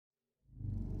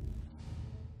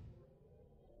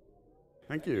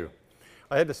Thank you.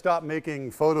 I had to stop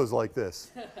making photos like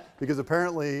this because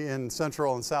apparently in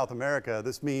Central and South America,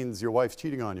 this means your wife's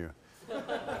cheating on you.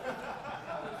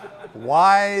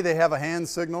 Why they have a hand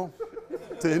signal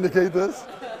to indicate this?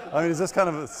 I mean, is this kind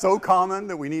of so common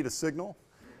that we need a signal?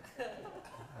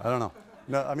 I don't know.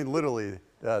 No, I mean, literally,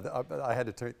 I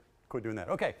had to quit doing that.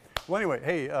 Okay. Well, anyway,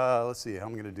 hey, let's see how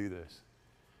I'm going to do this.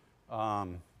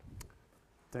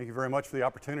 Thank you very much for the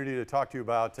opportunity to talk to you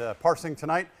about parsing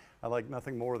tonight. I like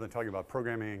nothing more than talking about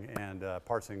programming and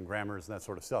parsing grammars and that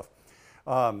sort of stuff.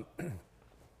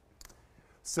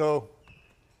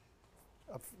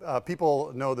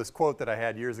 People know this quote that I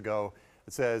had years ago.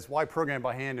 It says, why program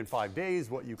by hand in 5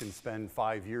 days what you can spend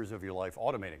 5 years of your life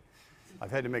automating? I've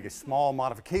had to make a small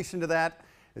modification to that.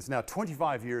 It's now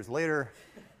 25 years later,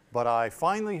 but I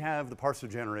finally have the parser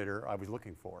generator I was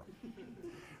looking for.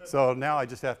 So now I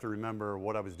just have to remember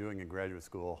what I was doing in graduate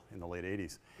school in the late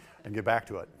 80s and get back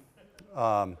to it.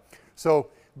 So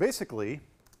basically,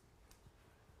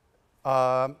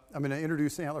 I'm going to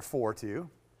introduce ANTLR 4 to you.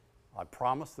 I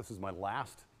promise this is my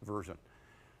last version.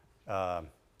 I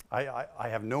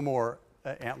have no more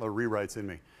ANTLR rewrites in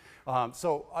me.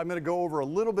 So I'm going to go over a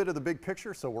little bit of the big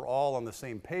picture so we're all on the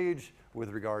same page with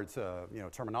regards to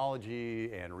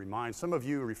terminology and remind some of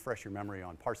you refresh your memory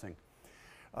on parsing.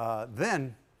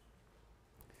 Then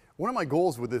one of my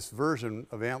goals with this version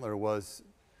of ANTLR was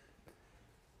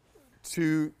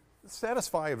to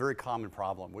satisfy a very common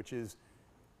problem, which is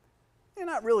you're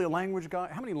not really a language guy.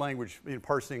 How many language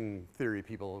parsing theory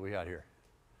people have we got here?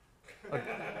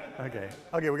 Okay,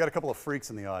 we got a couple of freaks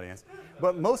in the audience.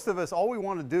 But most of us, all we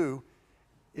want to do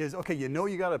is, okay, you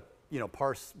got to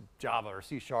parse Java or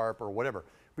C# or whatever,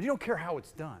 but you don't care how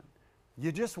it's done.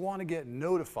 You just want to get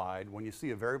notified when you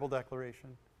see a variable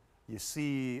declaration, you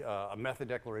see a method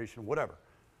declaration, whatever.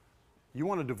 You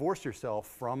want to divorce yourself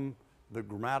from the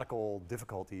grammatical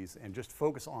difficulties and just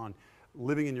focus on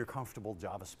living in your comfortable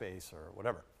Java space or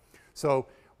whatever. So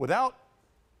without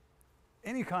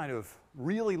any kind of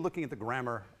really looking at the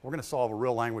grammar, we're going to solve a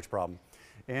real language problem.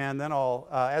 And then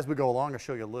as we go along, I'll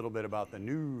show you a little bit about the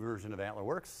new version of ANTLR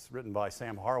Works, written by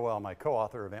Sam Harwell, my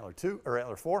co-author of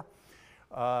ANTLR 4.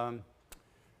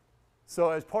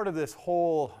 So as part of this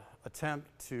whole attempt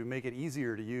to make it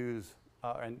easier to use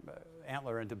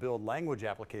ANTLR and to build language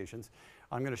applications,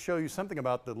 I'm going to show you something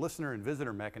about the listener and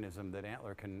visitor mechanism that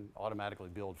ANTLR can automatically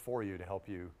build for you to help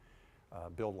you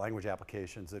build language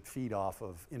applications that feed off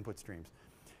of input streams.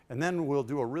 And then we'll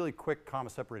do a really quick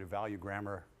comma-separated value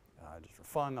grammar just for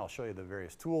fun. I'll show you the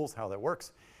various tools, how that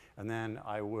works. And then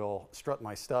I will strut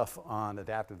my stuff on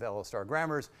adaptive LO*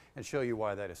 grammars and show you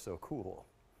why that is so cool.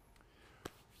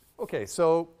 Okay,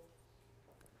 so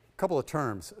a couple of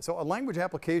terms. So a language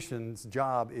application's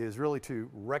job is really to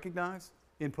recognize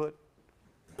input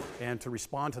and to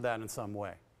respond to that in some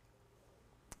way.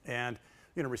 And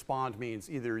respond means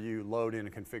either you load in a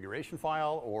configuration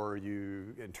file or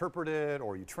you interpret it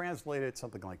or you translate it,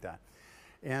 something like that.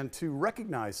 And to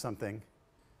recognize something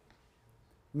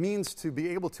means to be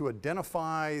able to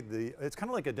identify it's kind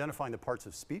of like identifying the parts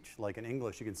of speech. Like in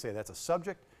English, you can say that's a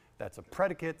subject, that's a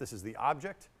predicate, this is the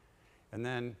object. And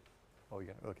then,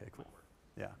 okay, cool.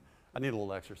 Yeah, I need a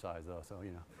little exercise though, so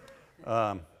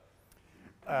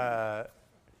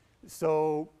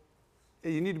so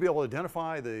you need to be able to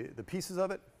identify the pieces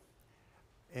of it,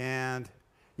 and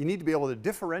you need to be able to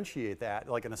differentiate that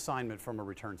like an assignment from a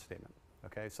return statement.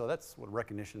 Okay, so that's what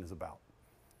recognition is about.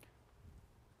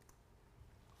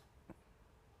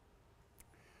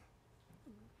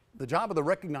 The job of the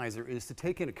recognizer is to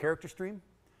take in a character stream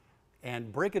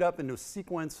and break it up into a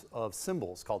sequence of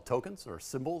symbols called tokens or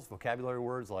symbols, vocabulary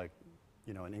words like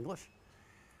in English.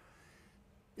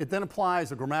 It then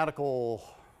applies a grammatical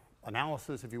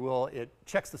analysis, if you will. It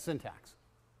checks the syntax.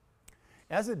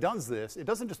 As it does this, it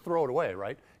doesn't just throw it away,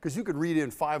 right? Because you could read in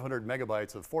 500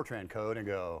 megabytes of Fortran code and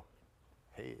go,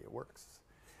 hey, it works.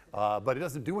 But it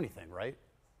doesn't do anything, right?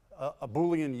 A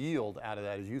Boolean yield out of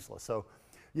that is useless. So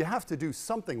you have to do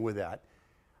something with that.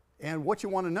 And what you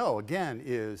want to know, again,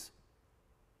 is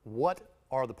what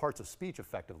are the parts of speech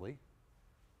effectively?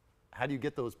 How do you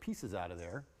get those pieces out of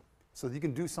there so that you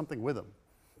can do something with them?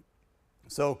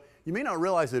 So you may not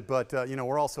realize it, but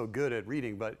we're all so good at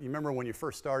reading. But you remember when you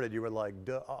first started, you were like,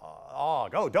 oh,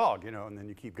 dog, and then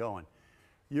you keep going.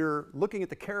 You're looking at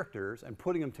the characters and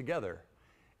putting them together.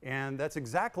 And that's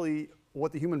exactly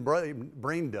what the human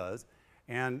brain does.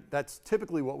 And that's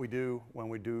typically what we do when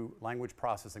we do language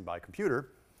processing by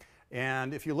computer.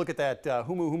 And if you look at that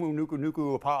humu, nuku,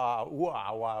 nuku, pa,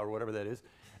 or whatever that is,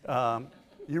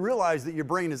 you realize that your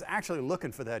brain is actually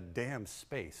looking for that damn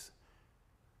space.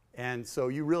 And so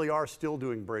you really are still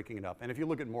doing breaking it up. And if you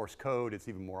look at Morse code, it's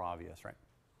even more obvious, right?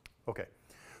 Okay.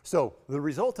 So the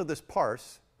result of this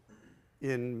parse,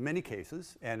 in many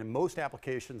cases, and in most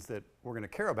applications that we're going to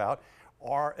care about,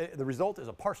 the result is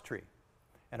a parse tree.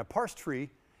 And a parse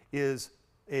tree is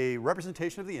a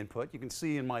representation of the input. You can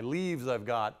see in my leaves I've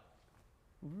got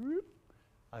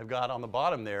on the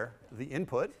bottom there the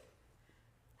input.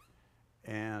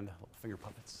 And little finger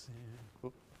puppets.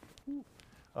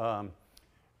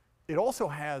 It also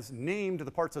has named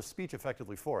the parts of speech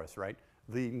effectively for us, right?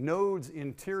 The nodes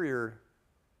interior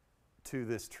to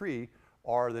this tree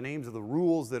are the names of the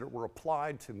rules that were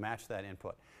applied to match that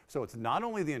input. So it's not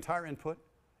only the entire input,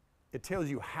 it tells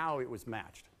you how it was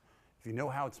matched. If you know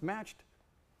how it's matched,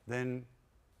 then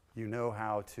you know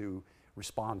how to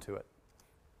respond to it.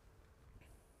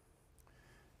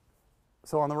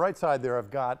 So on the right side there,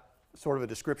 I've got sort of a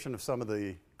description of some of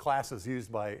the classes used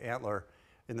by ANTLR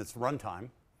in its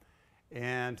runtime.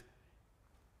 And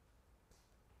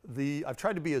I've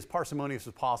tried to be as parsimonious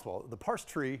as possible. The parse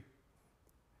tree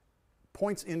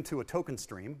points into a token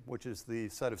stream, which is the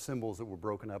set of symbols that were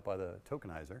broken up by the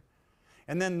tokenizer.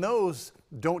 And then those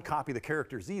don't copy the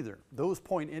characters either. Those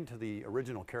point into the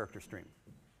original character stream.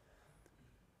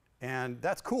 And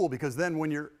that's cool because then when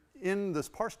you're in this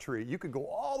parse tree, you could go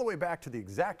all the way back to the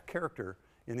exact character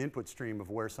in the input stream of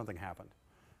where something happened.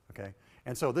 Okay?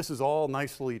 And so this is all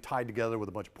nicely tied together with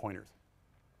a bunch of pointers.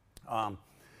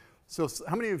 So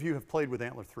how many of you have played with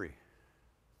ANTLR 3?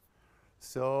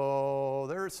 So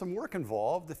there's some work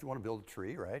involved if you want to build a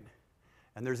tree, right?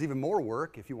 And there's even more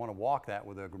work if you want to walk that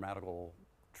with a grammatical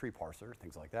tree parser,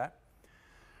 things like that.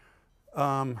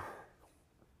 Kind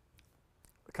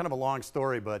of a long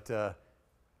story, but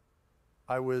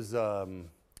I was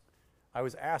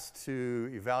asked to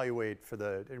evaluate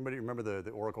for anybody remember the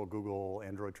Oracle Google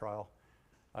Android trial?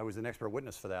 I was an expert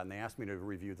witness for that, and they asked me to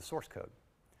review the source code.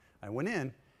 I went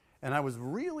in, and I was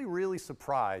really, really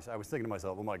surprised. I was thinking to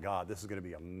myself, oh my God, this is going to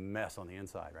be a mess on the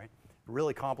inside, right?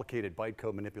 Really complicated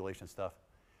bytecode manipulation stuff.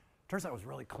 Turns out it was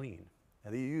really clean.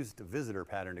 And they used a visitor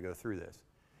pattern to go through this.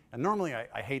 And normally I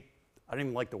don't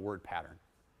even like the word pattern.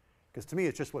 Because to me,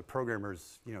 it's just what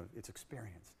programmers, it's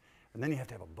experience. And then you have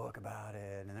to have a book about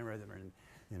it, and then,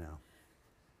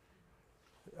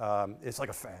 it's like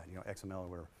a fad, XML or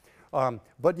whatever.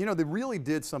 But, they really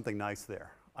did something nice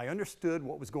there. I understood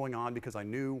what was going on because I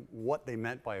knew what they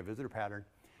meant by a visitor pattern.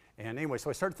 And anyway, so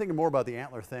I started thinking more about the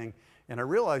ANTLR thing, and I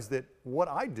realized that what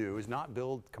I do is not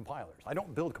build compilers. I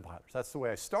don't build compilers. That's the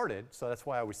way I started, so that's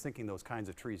why I was thinking those kinds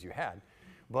of trees you had.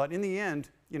 But in the end,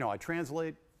 I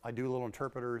translate, I do little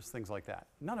interpreters, things like that.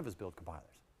 None of us build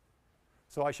compilers.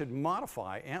 So I should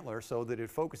modify ANTLR so that it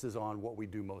focuses on what we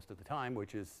do most of the time,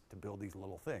 which is to build these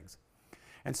little things.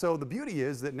 And so the beauty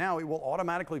is that now it will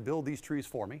automatically build these trees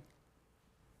for me.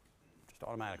 Just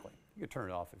automatically. You can turn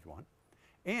it off if you want.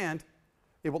 And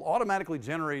it will automatically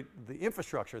generate the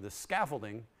infrastructure, the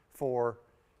scaffolding for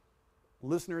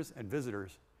listeners and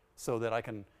visitors so that I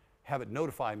can have it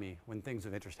notify me when things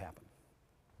of interest happen.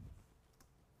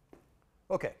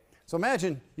 Okay, so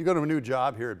imagine you go to a new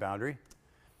job here at Boundary,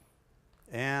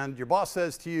 and your boss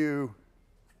says to you,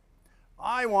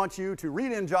 I want you to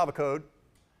read in Java code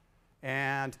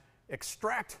and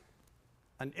extract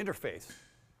an interface.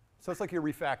 So it's like your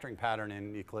refactoring pattern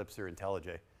in Eclipse or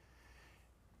IntelliJ.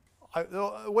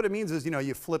 What it means is,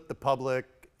 you flip the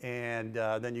public, and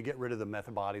then you get rid of the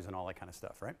method bodies and all that kind of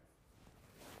stuff, right?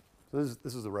 So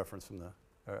this is a reference from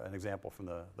an example from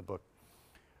the book.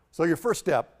 So your first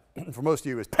step, for most of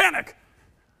you, is panic,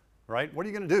 right? What are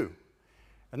you going to do?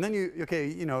 And then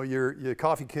your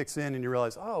coffee kicks in, and you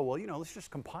realize, oh, well, let's just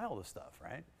compile this stuff,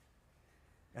 right?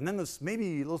 And then let's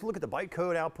look at the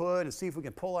bytecode output and see if we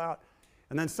can pull out.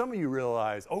 And then some of you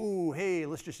realize, oh, hey,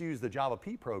 let's just use the Java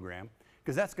P program,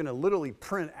 because that's going to literally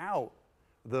print out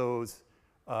those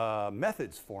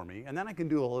methods for me. And then I can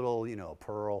do a little,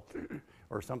 Perl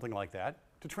or something like that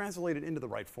to translate it into the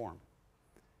right form.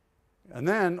 And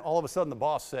then all of a sudden the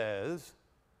boss says,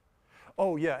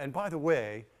 oh, yeah, and by the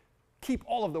way, keep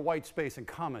all of the white space and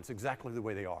comments exactly the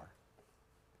way they are.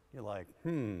 You're like,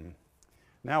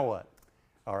 now what?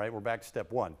 All right, we're back to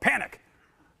step one. Panic!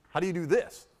 How do you do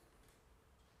this?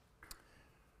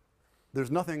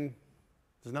 There's nothing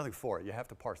for it. You have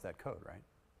to parse that code, right?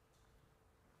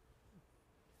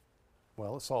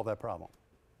 Well, let's solve that problem.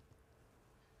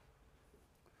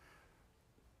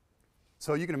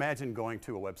 So you can imagine going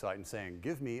to a website and saying,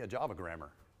 give me a Java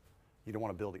grammar. You don't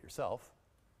want to build it yourself.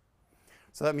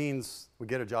 So that means we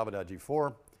get a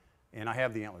java.g4, and I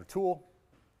have the ANTLR tool,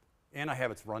 and I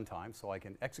have its runtime, so I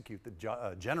can execute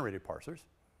the generated parsers.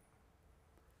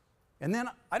 And then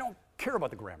I don't care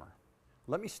about the grammar.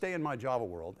 let me stay in my Java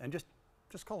world and just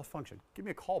call a function. Give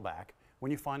me a callback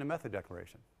when you find a method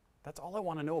declaration. That's all I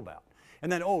want to know about.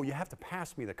 And then, oh, you have to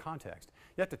pass me the context.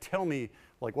 You have to tell me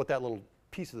like what that little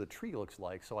piece of the tree looks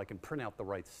like so I can print out the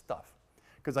right stuff.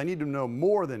 Because I need to know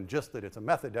more than just that it's a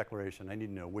method declaration. I need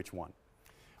to know which one.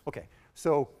 OK,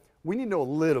 so we need to know a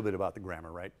little bit about the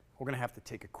grammar, right? We're going to have to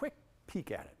take a quick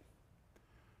peek at it.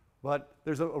 But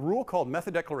there's a rule called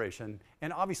method declaration.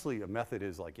 And obviously, a method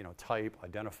is like, type,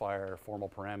 identifier, formal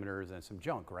parameters, and some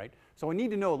junk, right? So I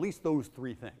need to know at least those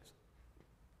three things.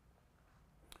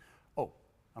 Oh,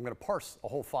 I'm going to parse a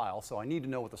whole file, so I need to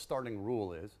know what the starting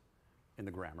rule is in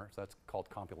the grammar. So that's called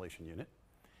compilation unit.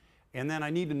 And then I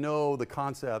need to know the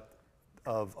concept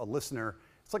of a listener.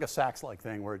 It's like a SAX-like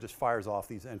thing where it just fires off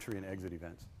these entry and exit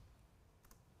events.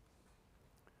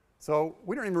 So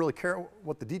we don't even really care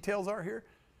what the details are here.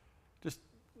 Just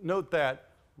note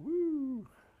that, woo,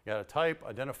 got a type,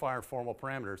 identifier, formal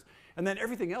parameters. And then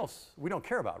everything else we don't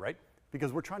care about, right?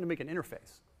 Because we're trying to make an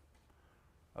interface.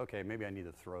 OK, maybe I need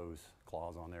a throws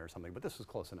clause on there or something, but this is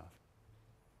close enough.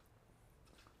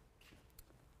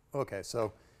 OK,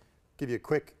 so give you a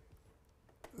quick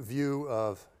view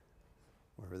of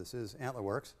wherever this is, ANTLR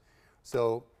works.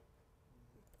 So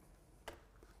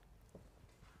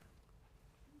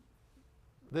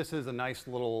this is a nice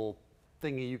little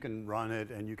thingy. You can run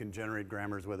it, and you can generate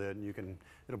grammars with it, and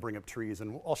it'll bring up trees.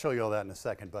 And I'll show you all that in a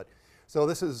second. But so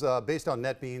this is based on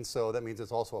NetBeans, so that means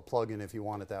it's also a plugin if you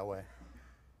want it that way.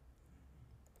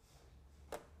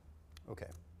 OK.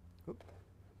 Oop.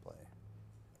 Play.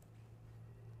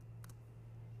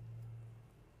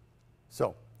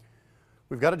 So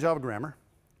we've got a Java grammar.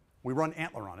 We run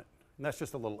ANTLR on it. And that's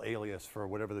just a little alias for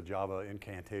whatever the Java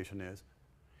incantation is.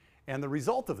 And the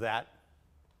result of that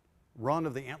run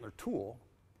of the ANTLR tool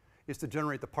is to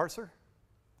generate the parser,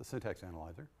 the syntax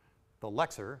analyzer, the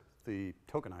lexer, the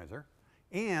tokenizer,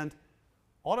 and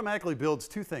automatically builds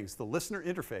two things. The listener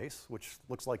interface, which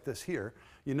looks like this here.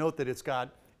 You note that it's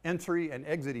got entry and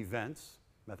exit events,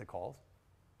 method calls,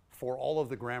 for all of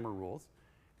the grammar rules.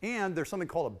 And there's something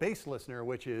called a base listener,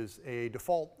 which is a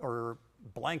default or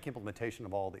blank implementation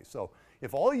of all these. So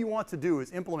if all you want to do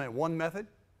is implement one method,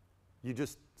 you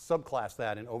just subclass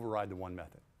that and override the one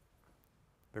method.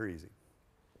 Very easy.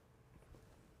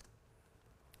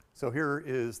 So here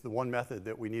is the one method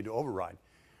that we need to override.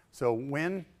 So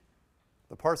when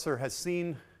the parser has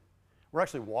seen, we're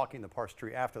actually walking the parse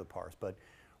tree after the parse, but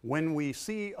when we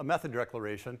see a method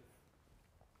declaration,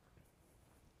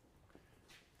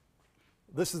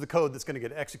 this is the code that's going to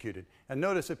get executed. And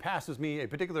notice it passes me a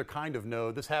particular kind of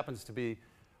node. This happens to be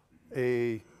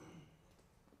a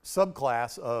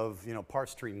subclass of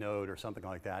parse tree node or something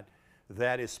like that,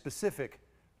 that is specific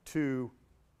to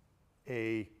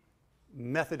a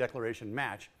method declaration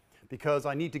match, because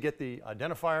I need to get the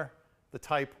identifier, the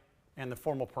type, and the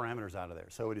formal parameters out of there.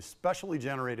 So it is specially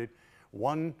generated,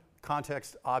 one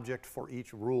context object for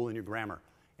each rule in your grammar.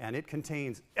 And it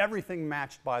contains everything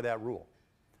matched by that rule.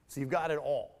 So you've got it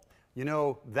all. You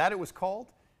know that it was called,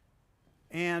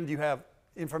 and you have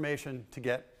information to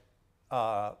get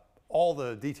all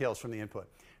the details from the input.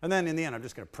 And then in the end, I'm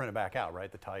just going to print it back out,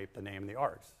 right? The type, the name, the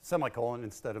args. Semicolon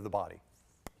instead of the body.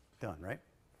 Done, right?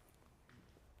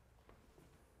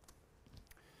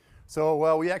 So,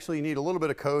 well, we actually need a little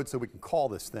bit of code so we can call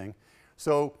this thing.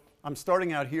 So I'm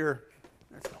starting out here.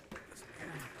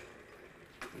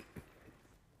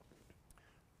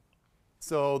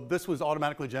 So this was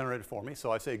automatically generated for me.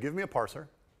 So I say, give me a parser.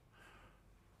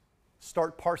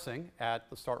 Start parsing at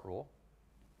the start rule.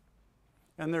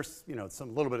 And there's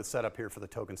some little bit of setup here for the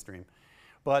token stream.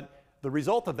 But the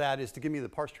result of that is to give me the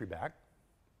parse tree back.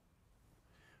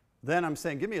 Then I'm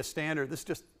saying, give me a standard. This is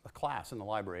just a class in the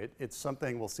library. It's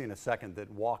something we'll see in a second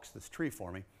that walks this tree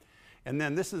for me. And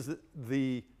then this is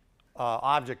the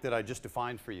object that I just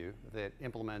defined for you that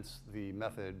implements the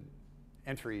method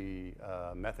entry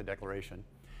method declaration.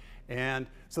 And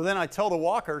so then I tell the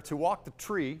walker to walk the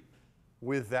tree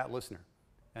with that listener.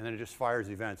 And then it just fires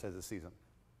events as it sees them.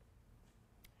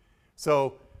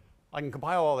 So I can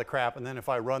compile all the crap, and then if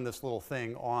I run this little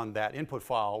thing on that input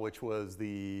file, which was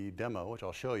the demo, which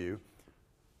I'll show you,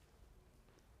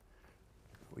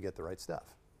 we get the right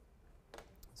stuff.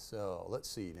 So let's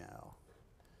see now.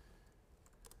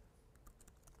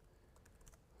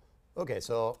 OK,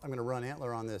 so I'm going to run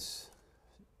ANTLR on this.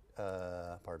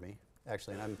 Pardon me.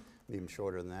 Actually, and I'm even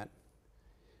shorter than that.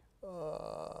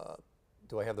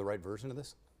 Do I have the right version of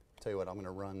this? Tell you what, I'm going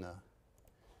to run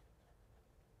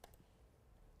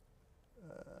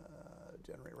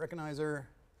generate recognizer.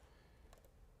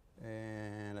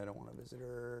 And I don't want a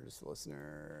visitor, just a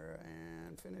listener,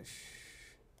 and finish.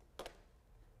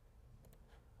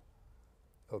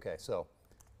 Okay, so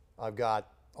I've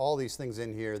got all these things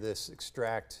in here. This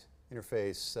extract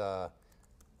interface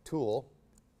tool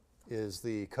is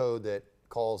the code that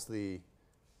calls the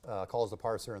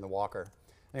parser and the walker.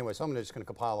 Anyway, so I'm just going to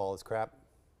compile all this crap.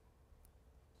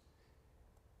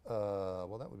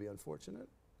 Well, that would be unfortunate.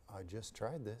 I just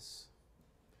tried this.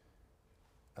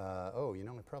 Oh, you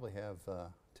know, I probably have,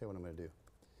 tell you what I'm going to do.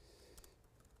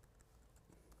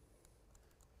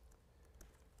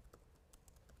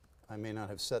 I may not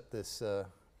have set this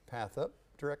path up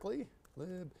directly.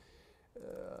 Lib.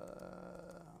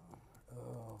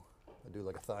 Oh, I'll do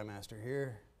like a thigh master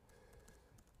here.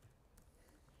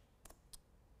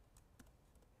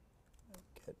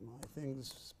 Get my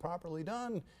things properly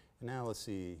done. And now let's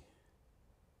see.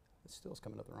 It still is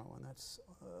coming up the wrong one. That's,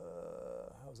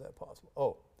 how is that possible?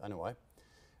 Oh, I know why.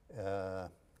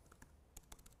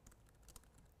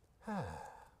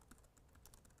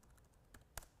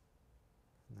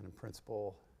 And then in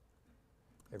principle,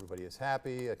 everybody is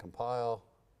happy. I compile.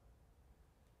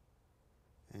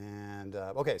 And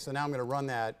OK, so now I'm going to run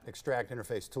that extract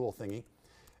interface tool thingy.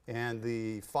 And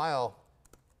the file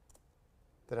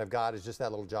that I've got is just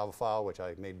that little Java file, which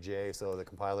I made J so the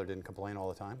compiler didn't complain all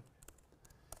the time.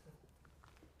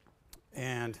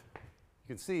 And you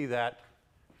can see that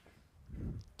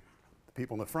the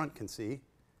people in the front can see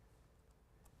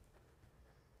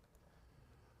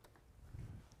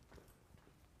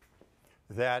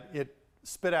that it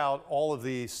spit out all of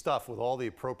the stuff with all the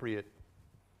appropriate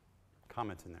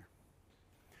comments in there.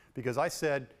 Because I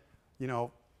said, you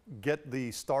know, get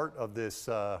the start of this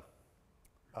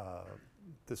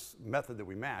this method that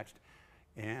we matched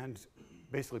and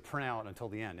basically print out until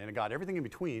the end. And it got everything in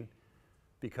between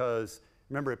because,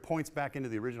 remember, it points back into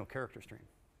the original character stream.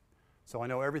 So I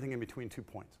know everything in between 2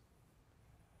 points.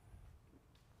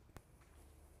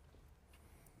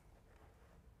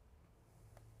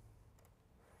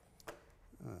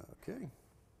 OK.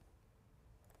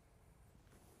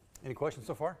 Any questions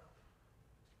so far?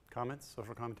 Comments,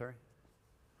 social commentary?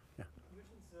 Yeah. You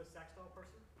mentioned the sack style person.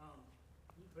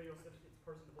 But you also said it's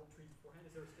person the whole tree beforehand.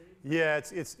 Is there a stage?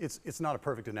 Yeah, it's not a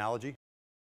perfect analogy.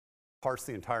 Parse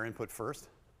the entire input first.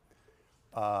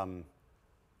 You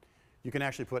can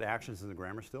actually put actions in the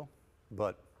grammar still,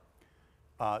 but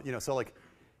you know, so like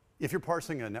if you're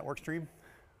parsing a network stream,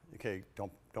 okay,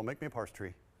 don't make me a parse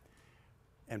tree,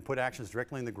 and put actions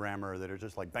directly in the grammar that are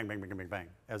just like bang, bang, bang, bang, bang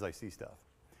as I see stuff.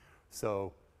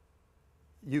 So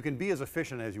you can be as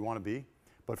efficient as you want to be,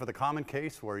 but for the common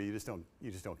case where you just don't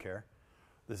care,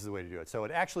 this is the way to do it. So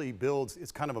it actually builds,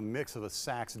 it's kind of a mix of a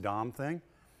Sax DOM thing,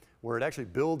 where it actually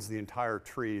builds the entire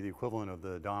tree, the equivalent of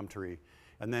the DOM tree,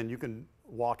 and then you can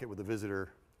walk it with the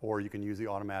visitor, or you can use the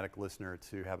automatic listener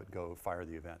to have it go fire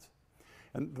the events.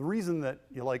 And the reason that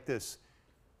you like this,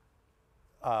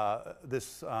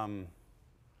 this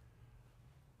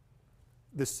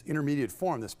intermediate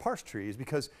form, this parse tree, is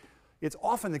because it's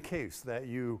often the case that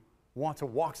you want to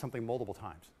walk something multiple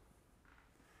times.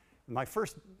 My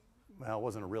first, well, it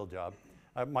wasn't a real job.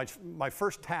 My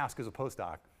first task as a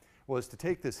postdoc was to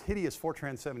take this hideous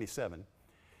Fortran 77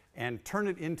 and turn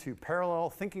it into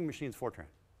parallel thinking machines Fortran.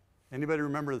 Anybody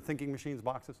remember the thinking machines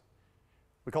boxes?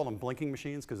 We called them blinking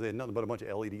machines because they had nothing but a bunch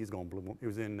of LEDs going boom, boom. It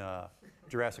was in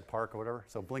Jurassic Park or whatever.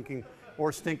 So blinking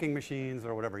or stinking machines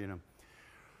or whatever, you know.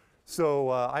 So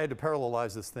I had to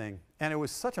parallelize this thing. And it was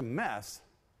such a mess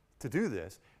to do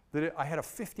this that I had a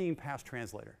 15-pass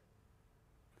translator.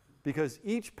 Because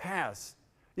each pass,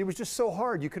 it was just so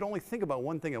hard. You could only think about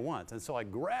one thing at once. And so I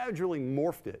gradually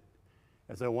morphed it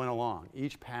as I went along.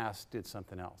 Each pass did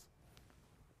something else.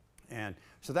 And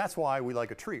so that's why we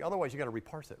like a tree. Otherwise, you got to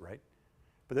reparse it, right?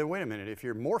 But then wait a minute. If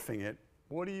you're morphing it,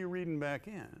 what are you reading back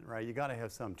in, right? You got to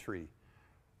have some tree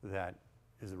that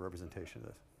is a representation of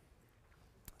this.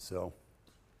 So,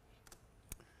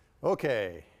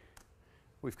 OK.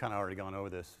 We've kind of already gone over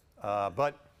this.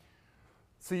 But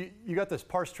so you got this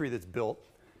parse tree that's built.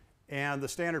 And the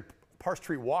standard parse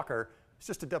tree walker is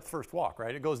just a depth first walk,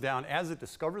 right? It goes down as it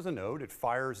discovers a node. It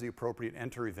fires the appropriate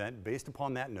enter event based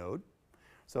upon that node.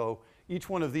 So each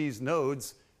one of these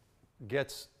nodes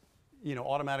gets, you know,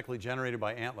 automatically generated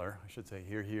by ANTLR. I should say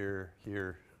here, here,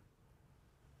 here.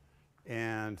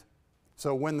 And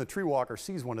so when the tree walker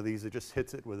sees one of these, it just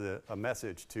hits it with a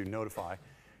message to notify.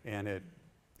 And it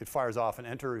fires off an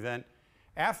enter event.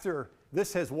 After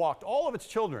this has walked all of its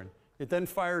children, it then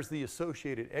fires the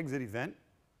associated exit event.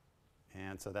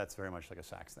 And so that's very much like a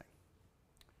Sax thing.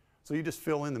 So you just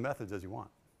fill in the methods as you want.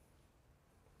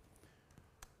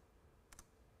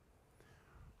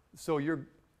 So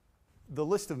the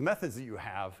list of methods that you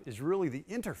have is really the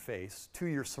interface to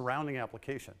your surrounding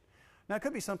application. Now, it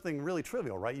could be something really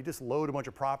trivial, right? You just load a bunch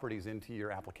of properties into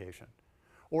your application.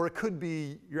 Or it could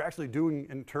be you're actually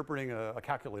interpreting a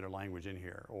calculator language in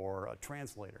here or a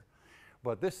translator.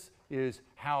 But this is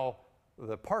how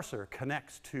the parser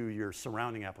connects to your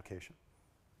surrounding application.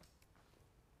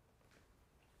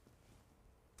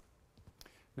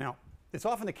 Now, it's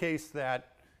often the case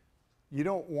that you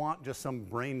don't want just some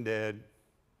brain-dead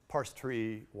parse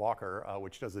tree walker,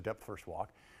 which does the depth first walk.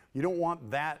 You don't want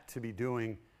that to be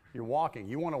doing your walking.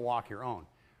 You want to walk your own.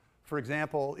 For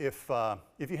example, if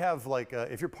you have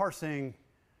if you're parsing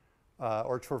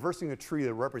or traversing a tree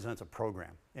that represents a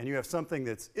program, and you have something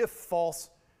that's if false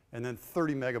and then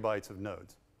 30 megabytes of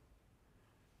nodes.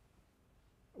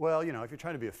 Well, you know, if you're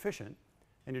trying to be efficient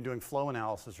and you're doing flow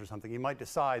analysis or something, you might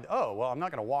decide, oh, well, I'm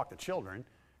not going to walk the children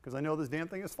because I know this damn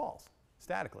thing is false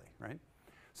statically, right?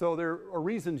 So there are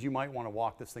reasons you might want to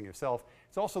walk this thing yourself.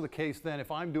 It's also the case then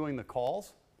if I'm doing the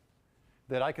calls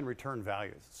that I can return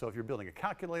values. So if you're building a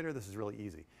calculator, this is really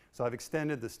easy. So I've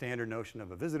extended the standard notion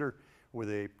of a visitor with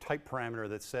a type parameter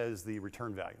that says the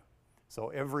return value. So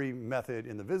every method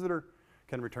in the visitor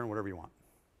can return whatever you want.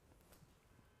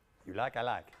 You like, I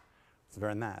like. It's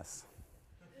very nice.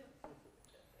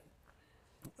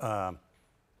 Let's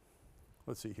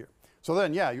see here. So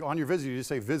then, yeah, on your visitor, you just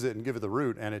say visit and give it the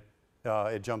root, and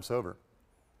it jumps over.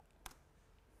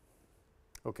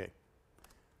 Okay.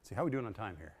 Let's see, how are we doing on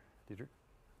time here, Dietrich?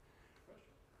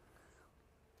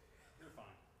 You're fine.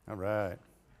 All right.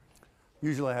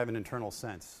 Usually I have an internal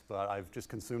sense, but I've just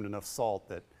consumed enough salt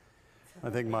that I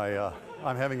think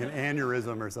I'm having an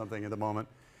aneurysm or something at the moment.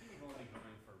 You've only been going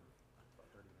for about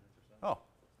 30 minutes or so. Oh, I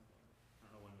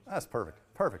don't know when we that's perfect.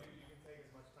 Perfect. You can take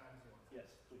as much time as you want. Yes,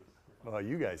 please. Well,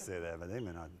 you guys say that, but they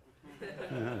may not.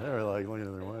 They're like looking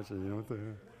at their watches, you know what the.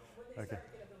 Okay.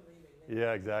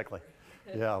 Yeah, exactly.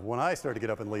 Yeah, when I start to get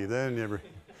up and leave, then never.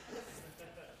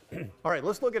 All right,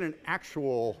 let's look at an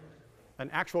actual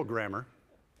grammar,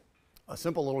 a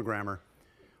simple little grammar.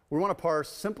 We want to parse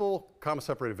simple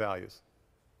comma-separated values.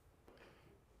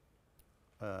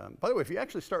 By the way, if you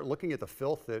actually start looking at the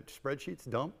filth that spreadsheets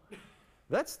dump,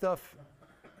 that stuff,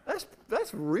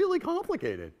 that's really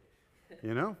complicated,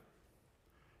 you know?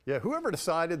 Yeah, whoever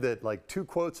decided that like 2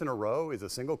 quotes in a row is a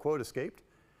single quote escaped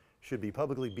should be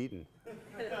publicly beaten.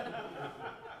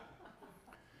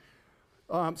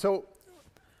 So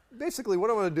basically what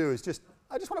I want to do is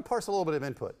I just want to parse a little bit of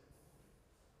input.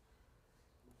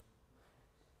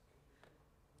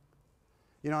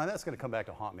 You know, and that's going to come back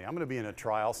to haunt me. I'm going to be in a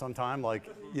trial sometime,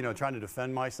 like, you know, trying to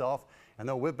defend myself, and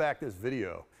they'll whip back this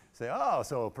video. Say, oh,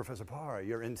 so Professor Parr,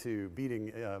 you're into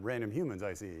beating random humans,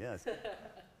 I see, yes.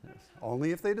 Yes.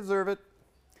 Only if they deserve it.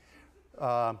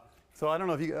 So I don't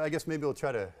know if I guess maybe we'll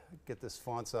try to get this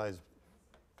font size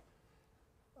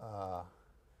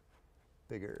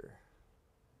bigger.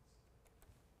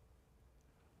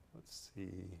 Let's see,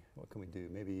 what can we do?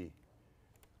 Maybe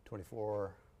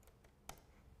 24.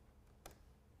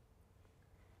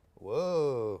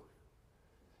 Whoa.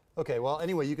 Okay, well,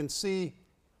 anyway, you can see,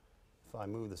 if I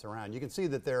move this around, you can see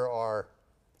that there are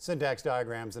syntax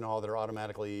diagrams and all that are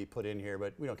automatically put in here,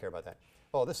 but we don't care about that.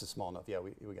 Oh, this is small enough. Yeah,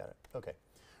 we got it. Okay.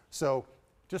 So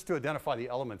just to identify the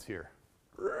elements here.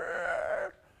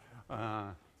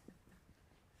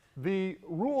 The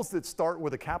rules that start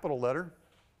with a capital letter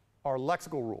are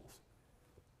lexical rules,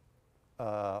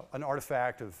 an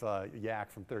artifact of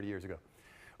Yak from 30 years ago.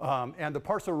 And the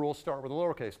parser rules start with a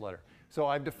lowercase letter. So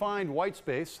I've defined white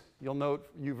space. You'll note,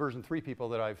 you version 3 people,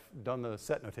 that I've done the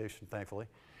set notation, thankfully.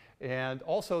 And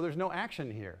also, there's no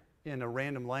action here in a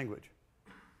random language.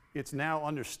 It's now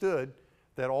understood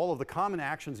that all of the common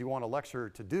actions you want a lecturer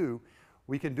to do,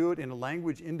 we can do it in a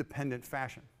language-independent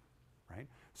fashion, right?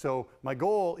 So my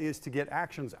goal is to get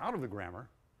actions out of the grammar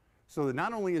so that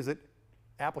not only is it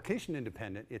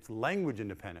application-independent, it's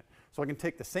language-independent. So I can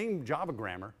take the same Java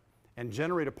grammar and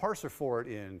generate a parser for it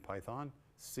in Python,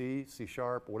 C, C#,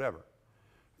 whatever.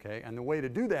 Okay? And the way to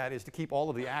do that is to keep all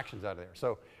of the actions out of there.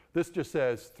 So this just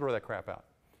says, throw that crap out.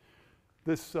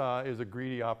 This is a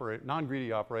greedy operator,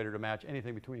 non-greedy operator to match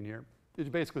anything between here.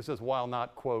 It basically says while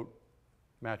not, quote,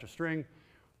 match a string,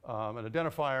 an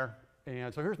identifier.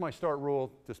 And so here's my start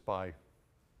rule. Just by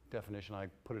definition, I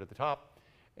put it at the top.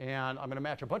 And I'm going to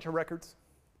match a bunch of records.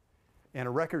 And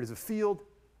a record is a field,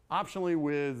 optionally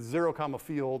with 0,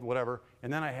 field, whatever.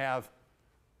 And then I have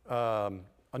a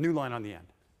new line on the end.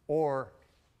 Or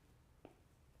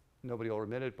nobody will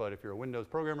admit it, but if you're a Windows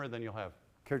programmer, then you'll have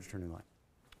character new line.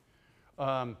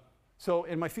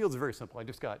 And my fields are very simple. I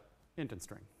just got int and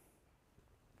string.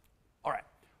 All right.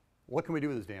 What can we do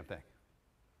with this damn thing?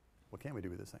 What can we do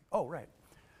with this thing? Oh, right.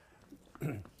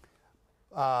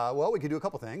 Well, we could do a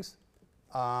couple things.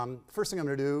 First thing I'm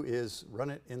going to do is run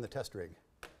it in the test rig.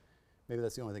 Maybe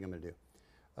that's the only thing I'm going to do.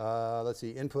 Let's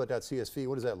see, input.csv,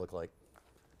 what does that look like?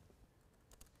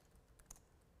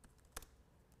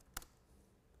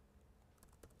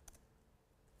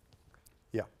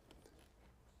 Yeah.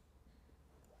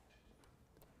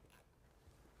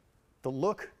 The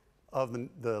look of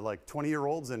the like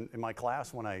 20-year-olds in my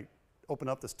class when I open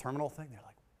up this terminal thing, they're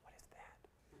like, what is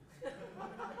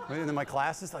that? And then my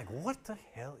class is like, what the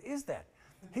hell is that?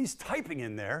 He's typing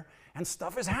in there and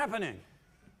stuff is happening.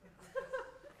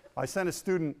 I sent a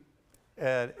student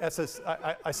an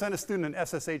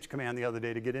SSH command the other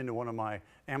day to get into one of my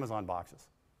Amazon boxes.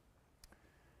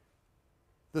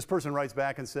 This person writes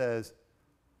back and says,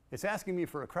 it's asking me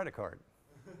for a credit card.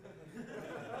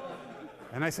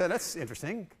 And I said, that's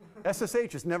interesting.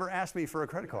 SSH has never asked me for a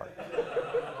credit card.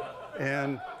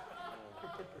 And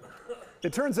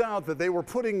it turns out that they were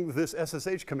putting this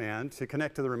SSH command to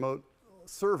connect to the remote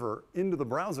server into the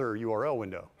browser URL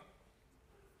window.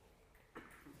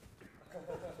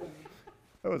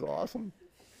 That was awesome.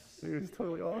 It was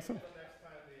totally awesome. Next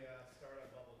time the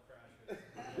startup bubble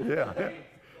crashes. Yeah.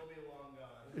 They'll be long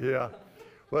gone. Yeah.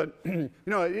 But you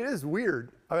know, it is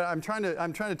weird. I'm trying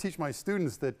to teach my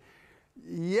students that,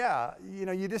 yeah, you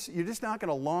know, you're just not going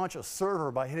to launch a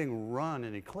server by hitting run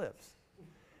in Eclipse,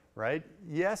 right?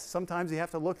 Yes, sometimes you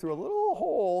have to look through a little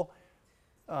hole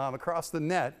across the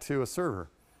net to a server.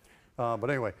 But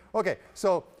anyway, okay.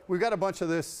 So we've got a bunch of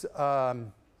this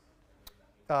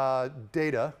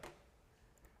data,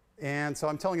 and so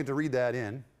I'm telling it to read that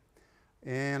in,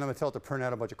 and I'm going to tell it to print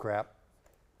out a bunch of crap.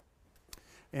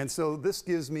 And so this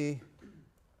gives me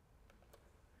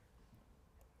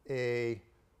a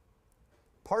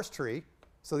parse tree.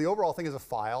 So the overall thing is a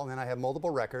file, and then I have multiple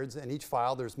records, and each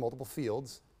file there's multiple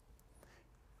fields.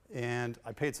 And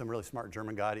I paid some really smart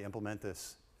German guy to implement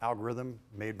this algorithm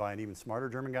made by an even smarter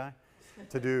German guy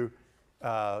to do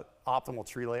optimal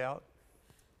tree layout.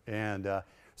 And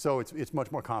so it's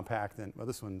much more compact than, well,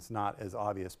 this one's not as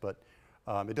obvious, but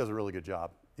it does a really good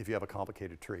job if you have a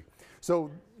complicated tree.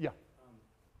 So, yeah.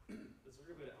 Is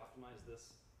there a way to optimize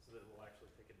this so that it will actually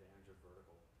take advantage of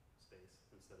vertical space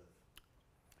instead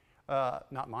of?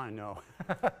 Not mine, no.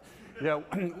 Yeah,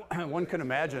 one could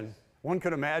imagine. One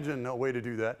could imagine a way to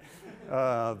do that.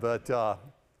 But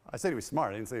I said he was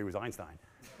smart. I didn't say he was Einstein.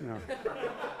 You know.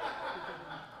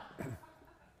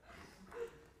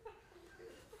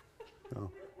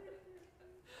 No.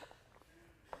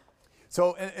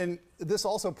 So, and this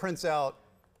also prints out,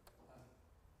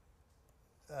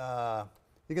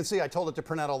 you can see I told it to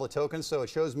print out all the tokens, so it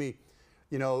shows me,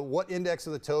 you know, what index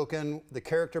of the token, the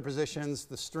character positions,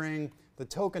 the string, the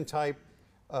token type.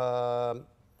 Oh,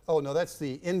 no, that's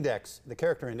the index, the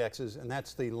character indexes, and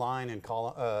that's the line and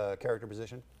column, character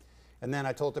position. And then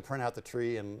I told it to print out the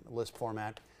tree in Lisp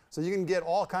format. So you can get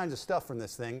all kinds of stuff from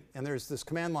this thing. And there's this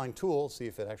command line tool. See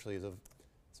if it actually is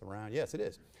it's around. Yes, it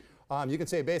is. You can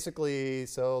say basically,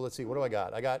 so let's see, what do I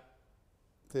got? I got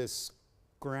this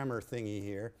grammar thingy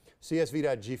here.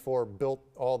 csv.g4 built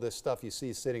all this stuff you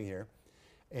see sitting here.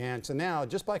 And so now,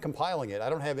 just by compiling it, I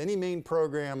don't have any main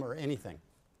program or anything.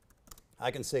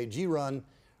 I can say grun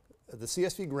the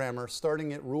CSV grammar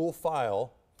starting at rule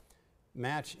file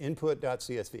match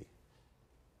input.csv.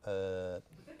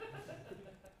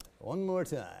 One more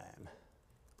time.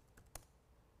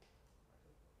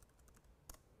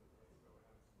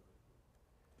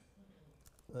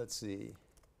 Let's see.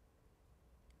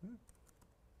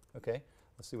 Okay,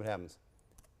 let's see what happens.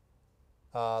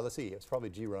 Let's see, it's probably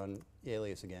grun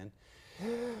alias again.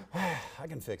 I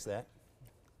can fix that.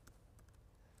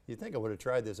 You'd think I would have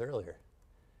tried this earlier.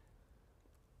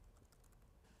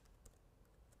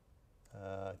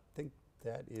 I think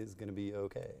that is going to be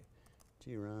okay.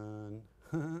 grun.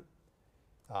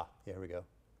 Here we go.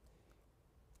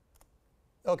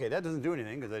 Okay, that doesn't do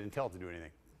anything because I didn't tell it to do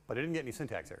anything. But I didn't get any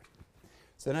syntax errors.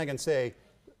 So then I can say,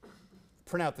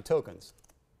 print out the tokens.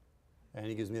 And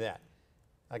it gives me that.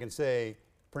 I can say,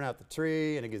 print out the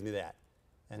tree, and it gives me that.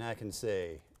 And I can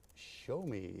say, show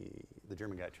me the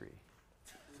German guy tree.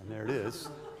 And there it is.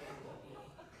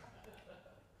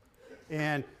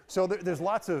 And so there's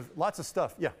lots of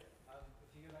stuff. Yeah. If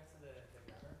you go back to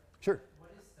the grammar, Sure.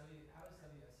 how is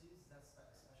WS used? Is that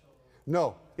special?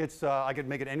 No, it's I could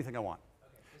make it anything I want.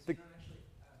 Okay, so you don't actually,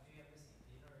 maybe I'm missing it.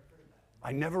 You don't refer to that.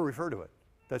 I never refer to it.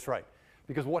 That's right.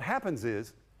 Because what happens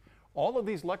is, all of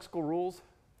these lexical rules,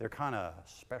 they're kind of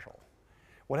special.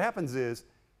 What happens is,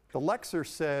 the lexer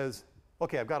says,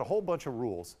 okay, I've got a whole bunch of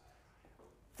rules.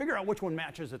 Figure out which one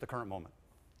matches at the current moment.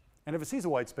 And if it sees a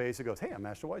white space, it goes, hey, I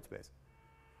matched a white space.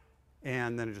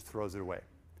 And then it just throws it away.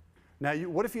 Now,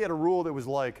 what if you had a rule that was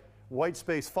like, white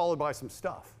space followed by some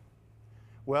stuff.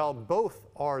 Well, both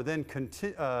are then,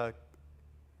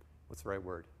 what's the right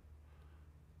word?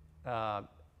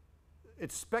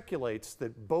 It speculates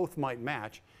that both might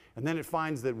match, and then it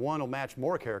finds that one will match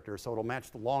more characters, so it'll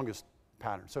match the longest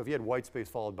pattern. So if you had white space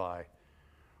followed by,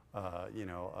 a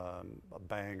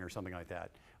bang or something like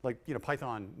that, like,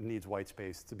 Python needs white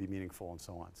space to be meaningful and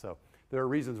so on. So there are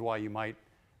reasons why you might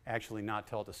actually not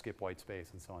tell it to skip white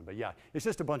space and so on. But yeah, it's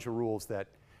just a bunch of rules that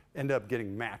end up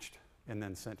getting matched and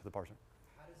then sent to the parser.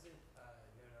 How does it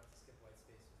know not to skip white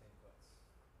space with inputs?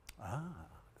 Ah,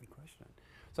 good question.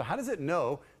 So how does it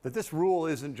know that this rule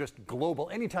isn't just global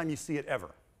anytime you see it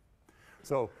ever?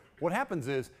 So what happens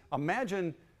is,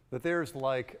 imagine that there's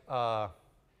like a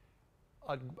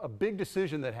big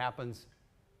decision that happens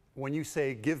when you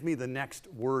say, give me the next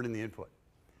word in the input.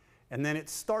 And then it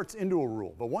starts into a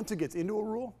rule. But once it gets into a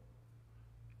rule,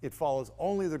 it follows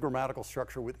only the grammatical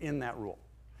structure within that rule.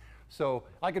 So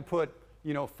I could put,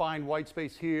 find white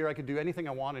space here. I could do anything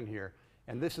I want in here.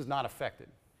 And this is not affected.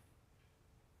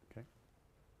 Okay.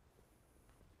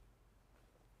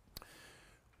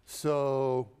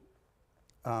 So,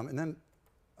 and then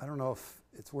I don't know if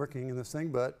it's working in this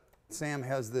thing, but Sam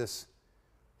has this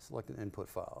select an input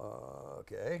file.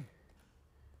 Okay.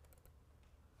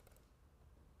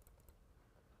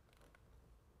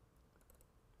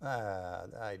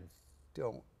 I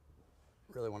don't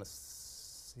really want to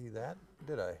see that,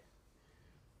 did I?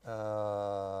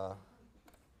 I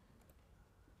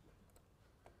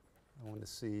want to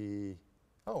see,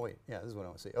 oh wait, yeah, this is what I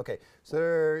want to see. Okay, so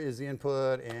there is the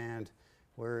input, and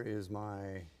where is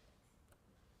my,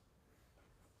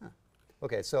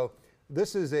 okay, so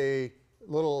this is a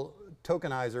little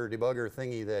tokenizer debugger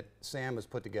thingy that Sam has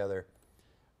put together.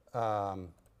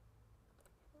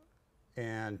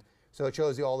 And so it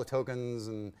shows you all the tokens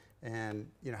and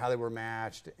how they were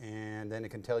matched, and then it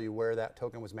can tell you where that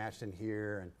token was matched in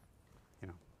here, and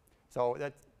so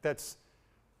that's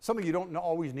something you don't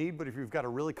always need. But if you've got a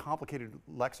really complicated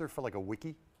lexer for like a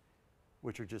wiki,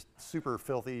 which are just super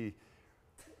filthy,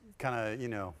 kind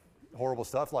of horrible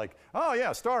stuff, like, oh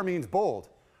yeah, star means bold,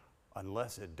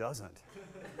 unless it doesn't.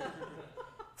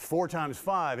 4 times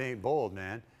 5 ain't bold,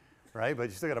 man, right? But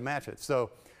you still got to match it.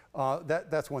 So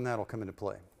that's when that'll come into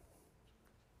play.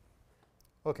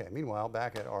 Okay, meanwhile,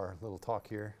 back at our little talk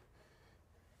here.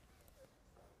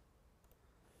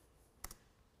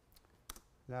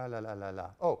 La, la, la, la, la.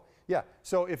 Oh, yeah,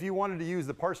 so if you wanted to use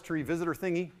the parse tree visitor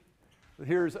thingy,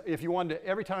 if you wanted to,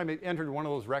 every time it entered one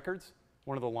of those records,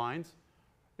 one of the lines,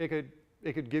 it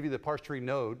could give you the parse tree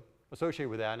node associated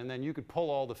with that, and then you could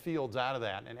pull all the fields out of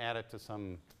that and add it to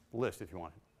some list if you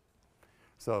wanted.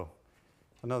 So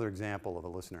another example of a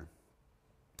listener.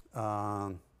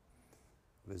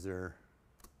 Visitor.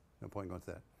 No point going to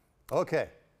that. Okay.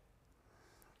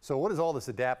 So what is all this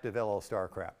adaptive LL star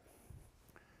crap?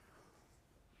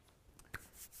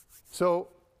 So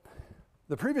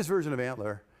the previous version of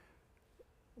ANTLR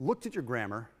looked at your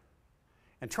grammar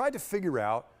and tried to figure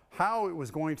out how it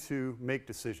was going to make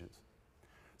decisions.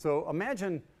 So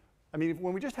imagine,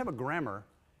 when we just have a grammar,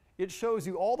 it shows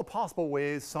you all the possible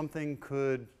ways something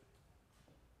could,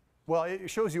 well, it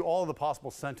shows you all of the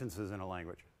possible sentences in a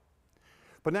language.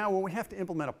 But now when we have to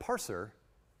implement a parser,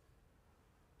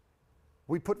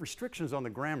 we put restrictions on the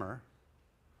grammar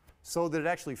so that it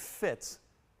actually fits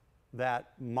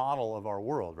that model of our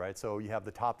world, right? So you have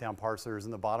the top-down parsers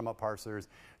and the bottom-up parsers.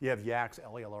 You have Yak's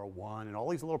LALR1, and all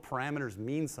these little parameters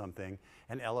mean something,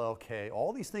 and LLK.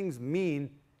 All these things mean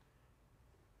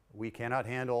we cannot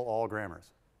handle all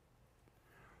grammars.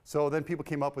 So then people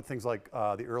came up with things like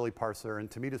the early parser and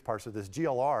Tomita's parser, this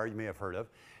GLR you may have heard of.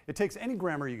 It takes any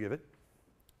grammar you give it,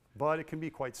 but it can be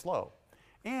quite slow.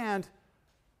 And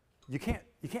you can't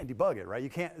debug it, right?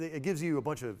 It gives you a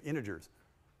bunch of integers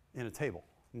in a table,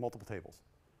 multiple tables.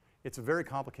 It's a very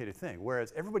complicated thing,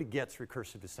 whereas everybody gets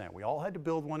recursive descent. We all had to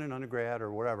build one in undergrad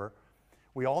or whatever.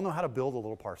 We all know how to build a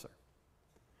little parser.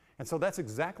 And so that's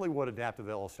exactly what adaptive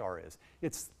LL star is.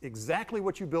 It's exactly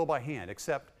what you build by hand,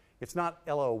 except it's not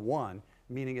LL1,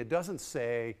 meaning it doesn't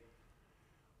say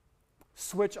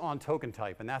switch on token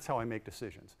type, and that's how I make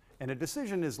decisions. And a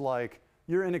decision is like,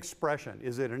 you're an expression.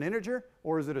 Is it an integer,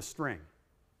 or is it a string?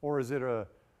 Or is it a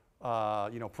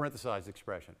parenthesized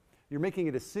expression? You're making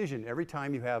a decision every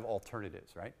time you have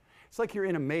alternatives, right? It's like you're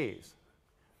in a maze,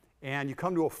 and you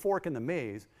come to a fork in the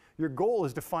maze. Your goal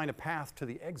is to find a path to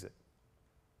the exit.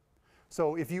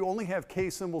 So if you only have K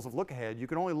symbols of look ahead, you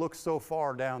can only look so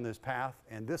far down this path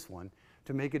and this one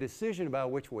to make a decision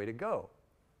about which way to go.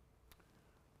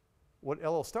 What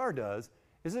LL star does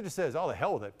is it just says, oh, the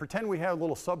hell with it. Pretend we have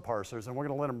little subparsers, and we're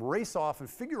going to let them race off and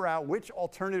figure out which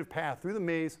alternative path through the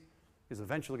maze is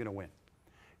eventually going to win.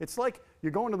 It's like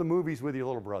you're going to the movies with your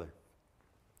little brother,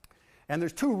 and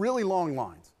there's two really long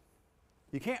lines.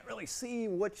 You can't really see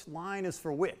which line is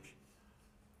for which.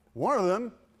 One of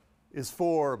them is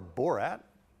for Borat,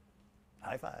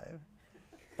 high five,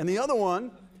 and the other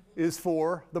one is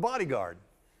for The Bodyguard.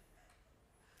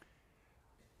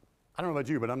 I don't know about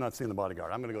you, but I'm not seeing The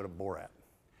Bodyguard. I'm going to go to Borat.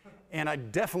 And I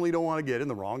definitely don't want to get in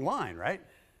the wrong line, right?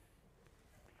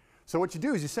 So what you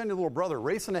do is you send your little brother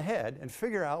racing ahead and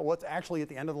figure out what's actually at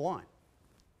the end of the line.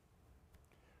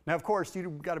 Now, of course,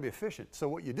 you've got to be efficient. So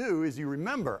what you do is you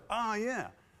remember, yeah,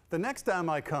 the next time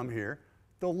I come here,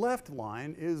 the left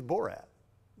line is Borat.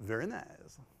 Very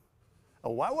nice.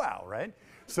 Oh, wow, wow, right?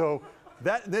 So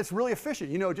that's really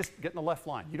efficient. You know, just get in the left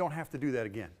line. You don't have to do that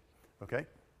again, okay?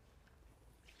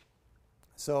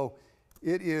 So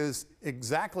it is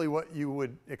exactly what you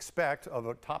would expect of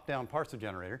a top-down parser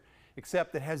generator,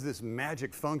 except it has this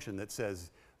magic function that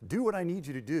says, do what I need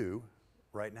you to do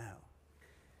right now.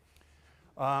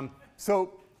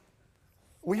 So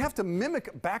we have to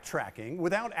mimic backtracking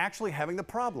without actually having the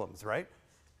problems, right?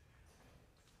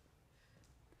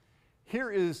 Here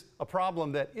is a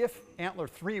problem that if ANTLR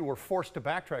 3 were forced to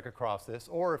backtrack across this,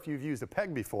 or if you've used a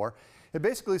PEG before, it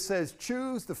basically says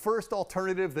choose the first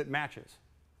alternative that matches.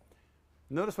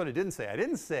 Notice what it didn't say. I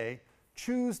didn't say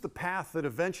choose the path that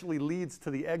eventually leads to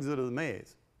the exit of the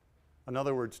maze. In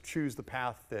other words, choose the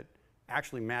path that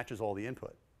actually matches all the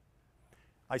input.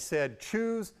 I said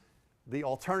choose the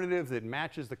alternative that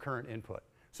matches the current input.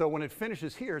 So when it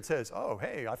finishes here, it says, oh,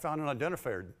 hey, I found an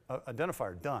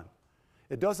identifier, done.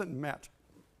 It doesn't match,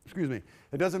 excuse me,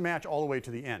 it doesn't match all the way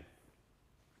to the end.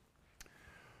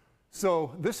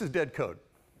 So this is dead code.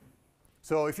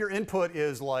 So if your input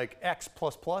is like X++,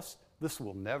 this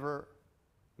will never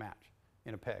match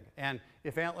in a PEG. And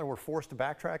if ANTLR were forced to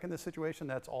backtrack in this situation,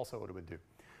 that's also what it would do.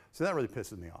 So that really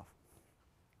pisses me off.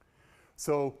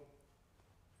 So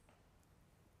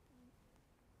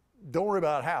don't worry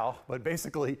about how, but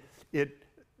basically it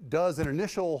does an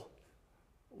initial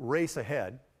race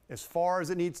ahead as far as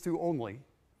it needs to only,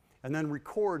 and then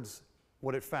records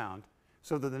what it found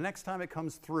so that the next time it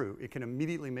comes through, it can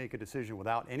immediately make a decision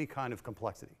without any kind of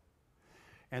complexity.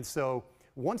 And so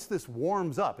once this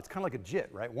warms up, it's kind of like a JIT,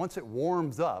 right? Once it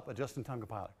warms up, a just-in-time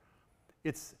compiler,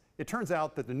 it turns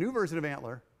out that the new version of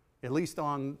ANTLR, at least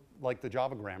on like the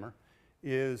Java grammar,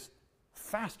 is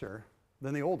faster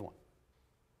than the old one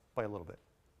by a little bit.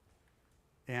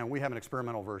 And we have an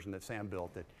experimental version that Sam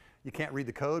built that you can't read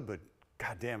the code, but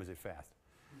god damn is it fast.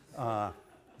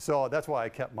 So that's why I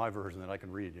kept my version that I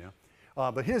can read, you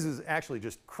know. But his is actually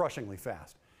just crushingly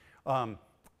fast.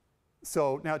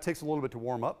 So now it takes a little bit to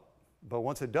warm up, but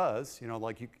once it does, you know,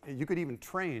 like you could even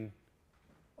train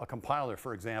a compiler,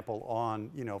 for example, on,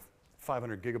 you know,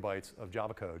 500 gigabytes of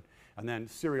Java code, and then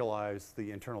serialize the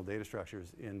internal data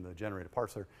structures in the generated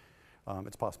parser.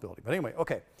 It's a possibility. But anyway,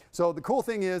 okay. So the cool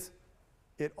thing is,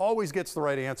 it always gets the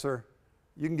right answer.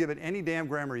 You can give it any damn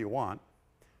grammar you want.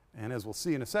 And as we'll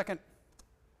see in a second,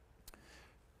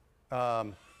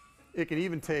 it can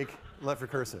even take left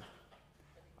recursive.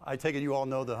 I take it you all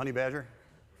know the honey badger?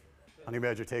 Honey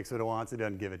badger takes what it wants. It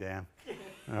doesn't give a damn.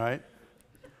 All right?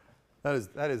 That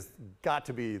has got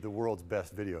to be the world's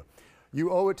best video.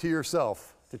 You owe it to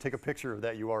yourself to take a picture of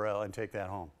that URL and take that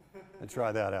home and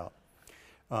try that out.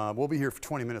 We'll be here for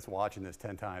 20 minutes watching this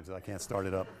 10 times. I can't start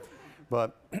it up.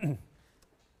 But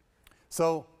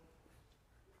so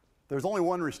there's only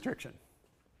one restriction.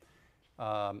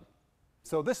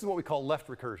 So this is what we call left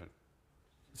recursion.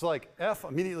 It's like F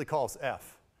immediately calls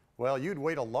F. Well, you'd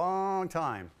wait a long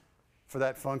time for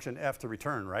that function F to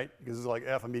return, right? Because it's like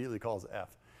F immediately calls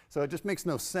F. So it just makes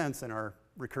no sense in our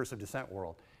recursive descent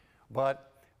world.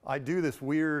 But I do this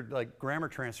weird like grammar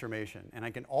transformation, and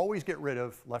I can always get rid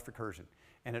of left recursion.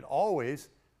 And it always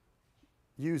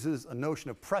uses a notion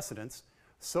of precedence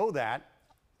so that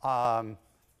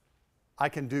I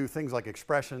can do things like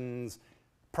expressions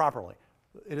properly.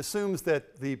 It assumes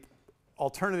that the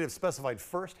alternative specified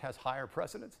first has higher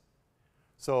precedence.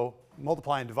 So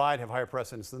multiply and divide have higher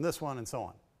precedence than this one, and so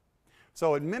on.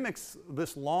 So it mimics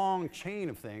this long chain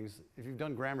of things. If you've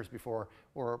done grammars before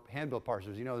or hand-built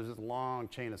parsers, you know there's this long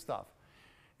chain of stuff.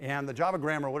 And the Java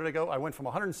grammar, where did I go? I went from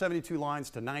 172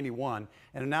 lines to 91,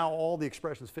 and now all the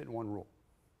expressions fit in one rule.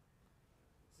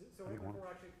 So we're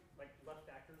actually like left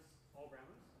factors, all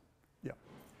grammars? Yeah.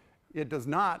 It does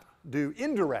not do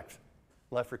indirect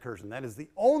left recursion. That is the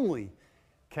only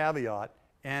caveat,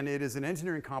 and it is an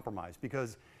engineering compromise,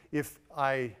 because if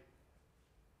I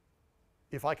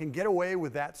can get away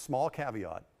with that small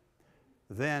caveat,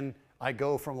 then I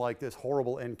go from like this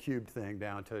horrible n cubed thing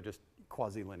down to just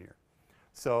quasi-linear.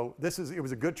 So it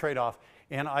was a good trade-off.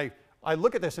 And I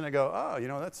look at this and I go, oh, you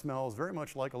know, that smells very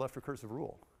much like a left recursive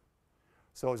rule.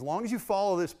 So as long as you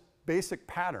follow this basic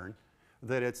pattern,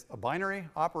 that it's a binary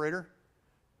operator,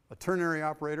 a ternary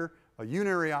operator, a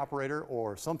unary operator,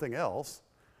 or something else,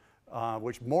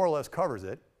 which more or less covers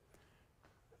it,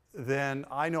 then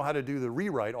I know how to do the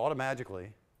rewrite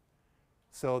automatically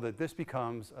so that this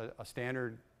becomes a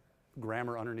standard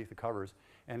grammar underneath the covers.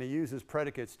 And it uses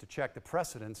predicates to check the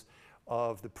precedence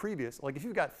of the previous. Like if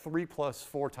you've got 3 plus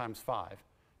 4 times 5,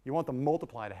 you want the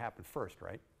multiply to happen first,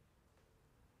 right?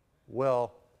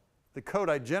 Well, the code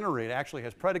I generate actually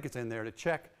has predicates in there to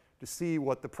check to see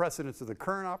what the precedence of the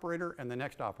current operator and the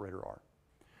next operator are,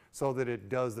 so that it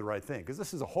does the right thing. Because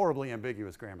this is a horribly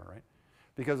ambiguous grammar, right?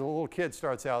 Because a little kid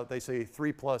starts out, they say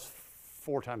 3 plus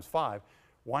 4 times 5.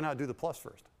 Why not do the plus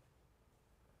first?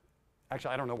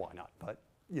 Actually, I don't know why not, but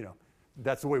you know,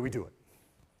 that's the way we do it.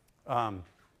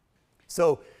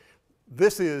 So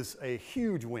this is a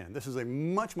huge win. This is a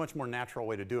much, much more natural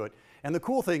way to do it. And the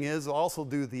cool thing is, I'll also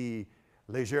do the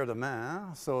légère de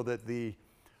main so that the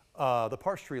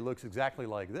parse tree looks exactly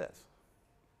like this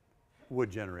would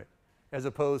generate, as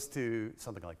opposed to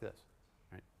something like this.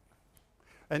 Right?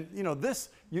 And you know, this,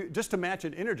 just to match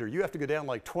an integer, you have to go down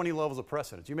like 20 levels of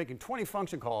precedence. You're making 20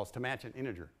 function calls to match an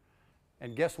integer.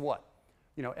 And guess what?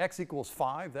 You know, x equals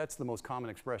 5, that's the most common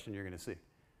expression you're going to see.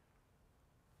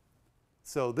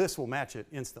 So this will match it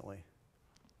instantly.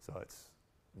 So it's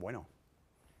bueno.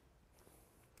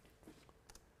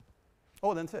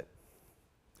 Oh, that's it.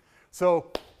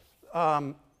 So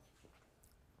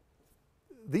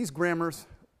these grammars,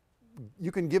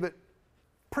 you can give it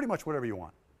pretty much whatever you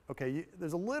want. Okay,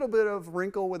 there's a little bit of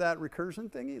wrinkle with that recursion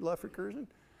thingy, left recursion,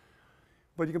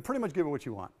 but you can pretty much give it what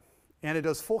you want. And it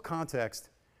does full context,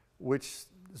 which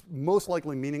is most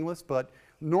likely meaningless, but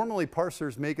normally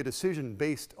parsers make a decision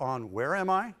based on where am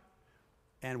I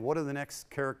and what are the next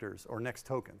characters or next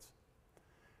tokens.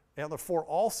 ANTLR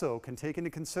also can take into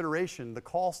consideration the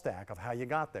call stack of how you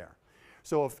got there.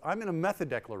 So if I'm in a method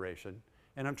declaration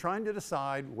and I'm trying to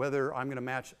decide whether I'm going to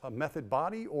match a method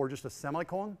body or just a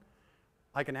semicolon,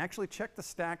 I can actually check the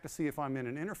stack to see if I'm in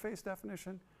an interface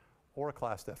definition or a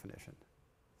class definition.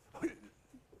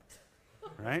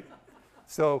 Right?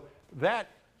 So that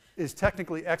is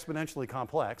technically exponentially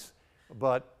complex,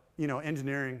 but you know,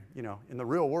 engineering, you know, in the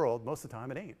real world, most of the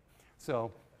time it ain't.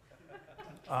 So,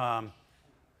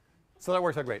 so that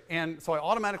works out great. And so I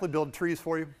automatically build trees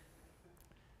for you,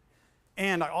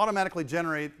 and I automatically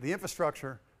generate the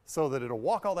infrastructure so that it'll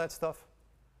walk all that stuff.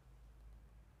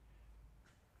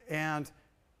 And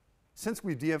since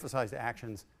we've de-emphasized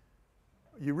actions,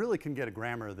 you really can get a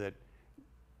grammar that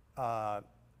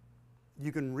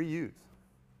you can reuse.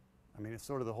 I mean, it's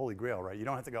sort of the holy grail, right? You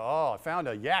don't have to go, oh, I found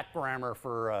a yak grammar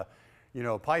for you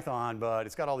know, Python, but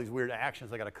it's got all these weird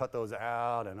actions. I got to cut those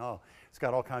out, and oh, it's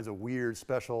got all kinds of weird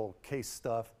special case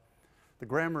stuff. The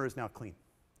grammar is now clean.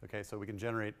 Okay, so we can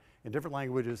generate in different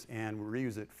languages and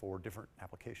reuse it for different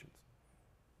applications.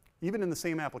 Even in the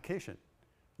same application,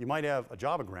 you might have a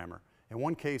Java grammar. In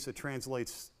one case, it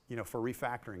translates, you know, for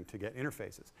refactoring to get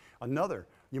interfaces. Another,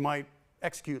 you might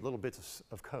execute little bits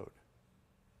of code,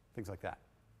 things like that.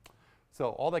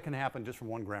 So all that can happen just from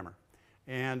one grammar.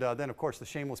 And then, of course, the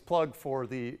shameless plug for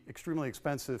the extremely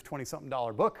expensive $20-something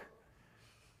book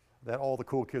that all the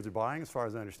cool kids are buying, as far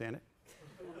as I understand it.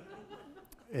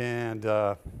 And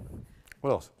what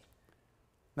else?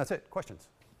 That's it. Questions?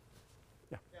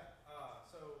 Yeah. Yeah.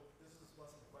 So this is less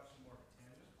of a question, more of a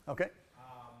tangent. Okay.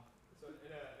 So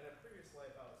in a previous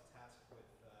life, I was tasked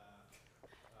with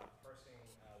parsing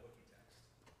wiki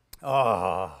text.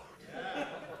 Ah. Yeah.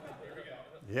 Here we go.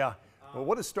 Yeah. Well,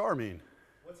 what does star mean?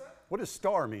 What's that? What does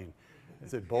star mean?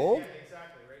 Is it bold? Yeah,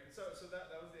 exactly, right? So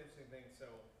that was the interesting thing. So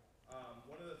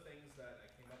one of the things that I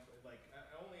came up with, like, I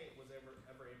only was ever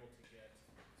able to get,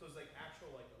 so it's like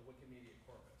actual, like, a Wikimedia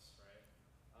corpus, right?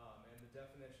 And the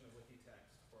definition of wiki text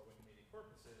for a Wikimedia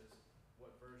corpus is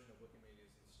what version of Wikimedia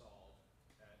is installed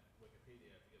at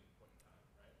Wikipedia at a given point in time,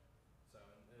 right? So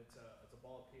it's a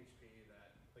ball of PHP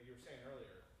that, like you were saying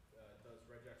earlier, does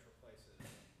regex replaces,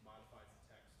 modifies the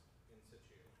text in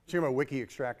situ. You're talking about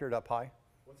wiki-extractor.py?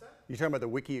 What's that? You talking about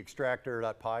the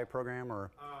wiki-extractor.py program,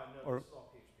 or? No, this is all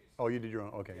PHP stuff. Oh, you did your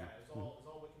own. Okay. Yeah, it was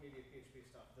all Wikimedia PHP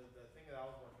stuff. The thing that I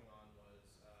was working on was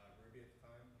Ruby at the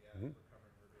time. Yeah,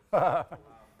 recovering Ruby at the time.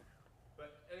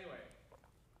 But anyway,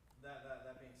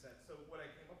 that being said, so what I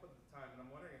came up with at the time, and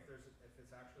I'm wondering if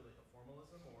it's actually like a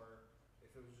formalism or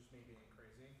if it was just me being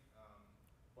crazy.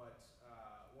 But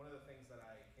one of the things that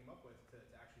I came up with to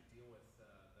actually deal with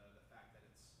the fact that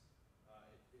it's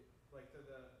like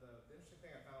the interesting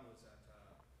thing I found was that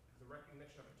the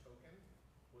recognition of a token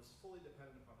was fully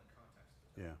dependent upon the context of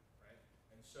the Yeah. token, right?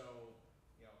 And so,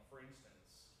 for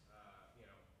instance,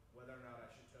 whether or not I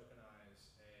should tokenize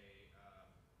a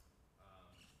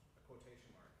quotation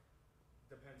mark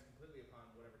depends completely upon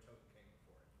whatever token came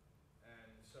before it.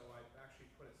 And so I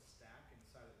actually put a stack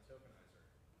inside of the tokenizer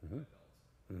that I built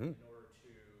Mm-hmm. in order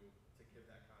to give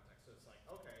that context. So it's like,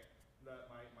 okay,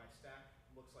 my stack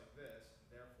looks like this, and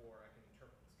therefore I can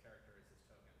interpret this character as this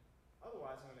token.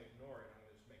 Otherwise, I'm going to ignore it. I'm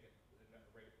going to just make it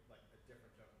like a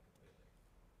different token completely.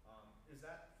 Is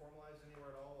that formalized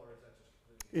anywhere at all, or is that just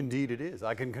completely? Indeed, it is.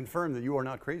 I can confirm that you are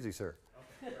not crazy, sir.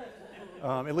 Okay,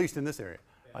 right. At least in this area.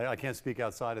 I can't speak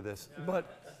outside of this, but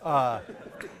I'm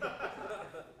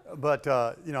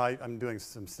doing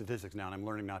some statistics now, and I'm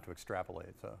learning not to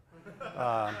extrapolate.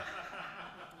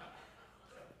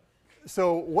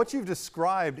 So what you've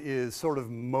described is sort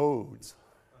of modes,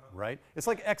 right? It's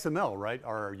like XML, right?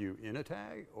 Are you in a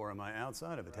tag, or am I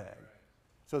outside of a tag?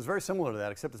 So it's very similar to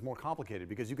that, except it's more complicated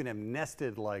because you can have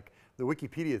nested, like the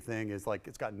Wikipedia thing is like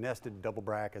it's got nested double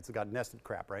brackets, it's got nested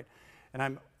crap, right? And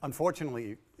I'm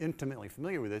unfortunately intimately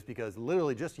familiar with this because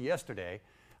literally just yesterday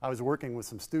I was working with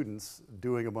some students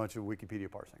doing a bunch of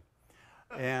Wikipedia parsing.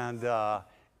 And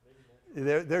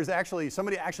there's actually,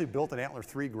 somebody actually built an ANTLR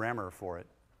 3 grammar for it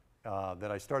that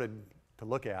I started to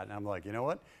look at, and I'm like, you know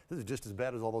what? This is just as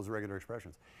bad as all those regular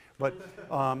expressions. But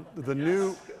the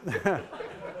new,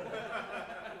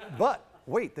 but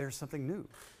wait, there's something new.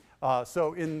 It's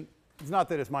not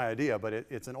that it's my idea, but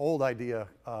it's an old idea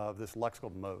of this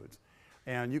lexical modes.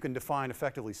 And you can define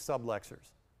effectively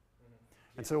sublexers.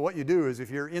 And so what you do is if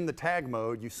you're in the tag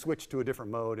mode, you switch to a different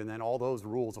mode, and then all those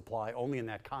rules apply only in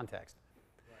that context.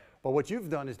 Right. But what you've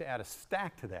done is to add a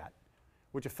stack to that,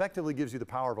 which effectively gives you the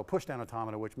power of a pushdown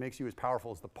automata, which makes you as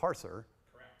powerful as the parser.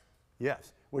 Correct.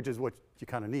 Yes, which is what you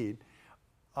kind of need.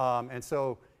 And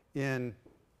so in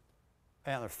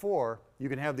ANTLR 4, you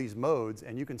can have these modes,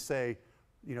 and you can say,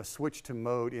 switch to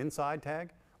mode inside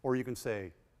tag, or you can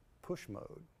say push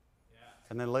mode. Yeah.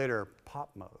 And then later,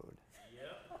 pop mode.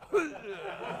 Yep.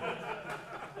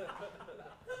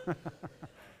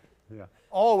 Yeah.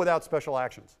 All without special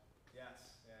actions. Yes.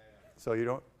 Yeah. So you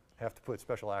don't have to put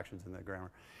special actions in the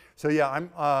grammar. So yeah, and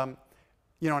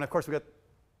of course we got,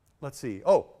 let's see.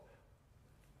 Oh,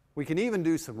 we can even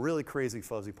do some really crazy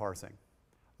fuzzy parsing.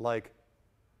 Like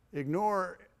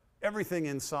ignore everything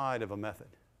inside of a method,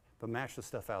 but match the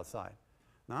stuff outside.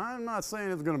 Now I'm not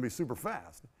saying it's going to be super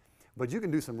fast, but you can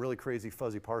do some really crazy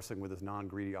fuzzy parsing with this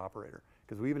non-greedy operator,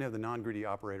 because we even have the non-greedy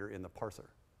operator in the parser.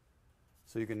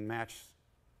 So you can match,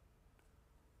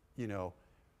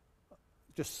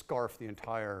 just scarf the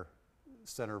entire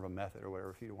center of a method or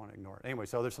whatever if you want to ignore it. Anyway,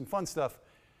 so there's some fun stuff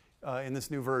in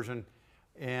this new version,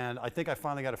 and I think I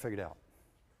finally got it figured out.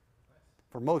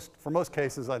 For most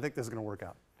cases, I think this is going to work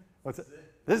out. What's it?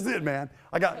 This is it, man.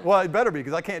 Well, it better be,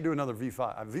 because I can't do another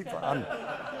V5.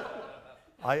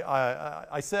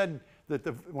 I said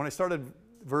that when I started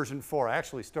version 4, I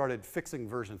actually started fixing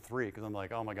version 3, because I'm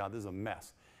like, oh my God, this is a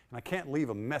mess. And I can't leave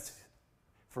a mess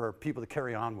for people to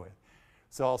carry on with.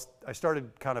 So I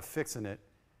started kind of fixing it.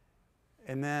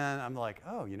 And then I'm like,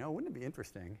 oh, wouldn't it be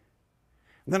interesting?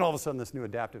 And then all of a sudden, this new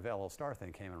adaptive LL*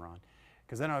 thing came around.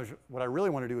 Because then what I really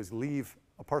want to do is leave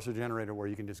a parser generator where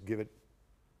you can just give it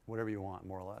whatever you want,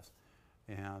 more or less,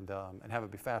 and have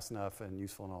it be fast enough and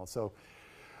useful and all. So,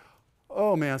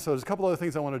 oh man, so there's a couple other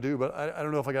things I want to do, but I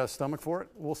don't know if I got a stomach for it.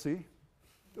 We'll see.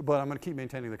 But I'm going to keep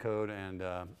maintaining the code, and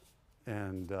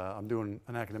I'm doing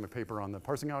an academic paper on the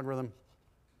parsing algorithm,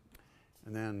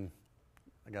 and then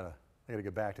I gotta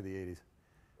get back to the 80s,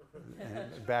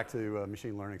 and back to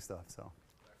machine learning stuff. So,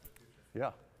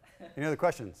 yeah. Any other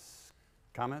questions,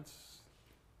 comments,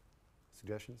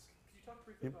 suggestions? Could you talk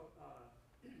briefly about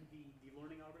the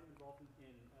learning algorithm involved in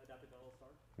adaptive LL*?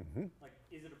 Mm-hmm. Like,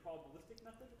 is it a probabilistic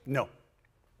method? No.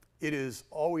 It is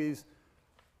always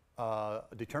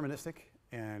deterministic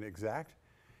and exact.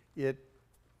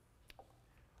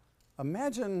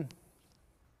 Imagine,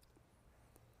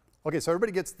 okay, so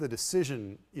everybody gets the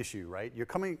decision issue, right?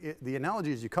 The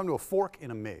analogy is you come to a fork in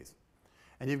a maze,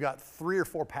 and you've got 3 or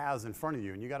 4 paths in front of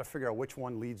you, and you got to figure out which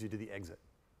one leads you to the exit.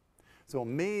 So a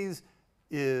maze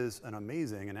is an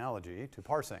amazing analogy to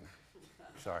parsing.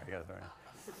 Sorry, guys.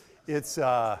 It's,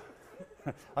 I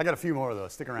got a few more of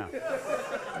those. Stick around.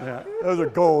 Yeah, those are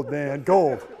gold, man,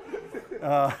 gold.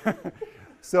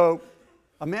 So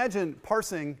imagine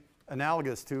parsing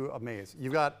analogous to a maze.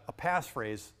 You've got a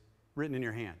passphrase written in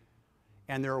your hand,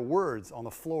 and there are words on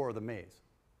the floor of the maze.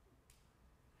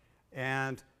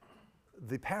 And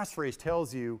the passphrase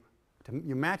tells you,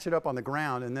 you match it up on the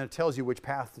ground, and then it tells you which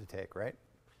path to take, right?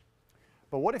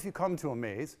 But what if you come to a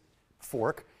maze,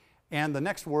 fork, And the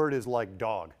next word is like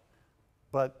dog.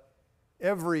 But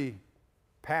every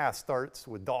path starts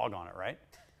with dog on it, right?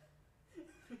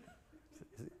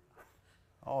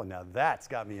 Oh, now that's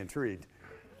got me intrigued.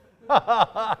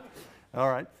 All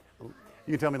right.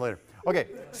 You can tell me later. Okay,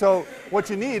 so what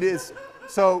you need is,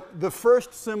 so the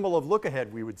first symbol of look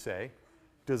ahead, we would say,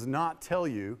 does not tell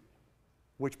you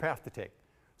which path to take.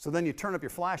 So then you turn up your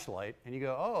flashlight and you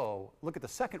go, oh, look at the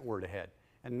second word ahead,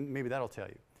 and maybe that'll tell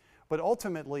you. But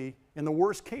ultimately, in the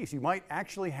worst case, you might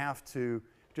actually have to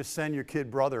just send your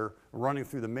kid brother running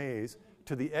through the maze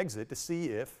to the exit to see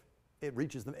if it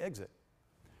reaches the exit,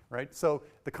 right? So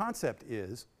the concept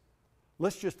is,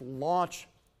 let's just launch,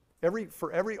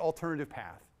 for every alternative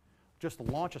path, just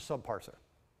launch a subparser,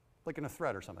 like in a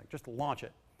thread or something, just launch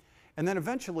it. And then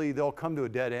eventually they'll come to a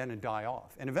dead end and die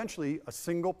off. And eventually a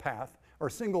single path or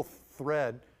a single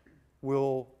thread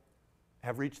will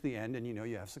have reached the end and you know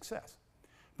you have success.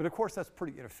 But of course that's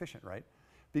pretty inefficient, right?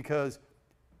 Because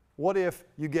what if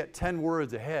you get 10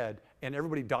 words ahead and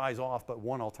everybody dies off but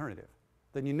one alternative?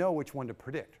 Then you know which one to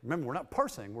predict. Remember, we're not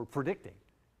parsing, we're predicting.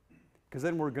 Because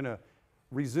then we're going to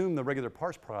resume the regular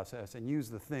parse process and use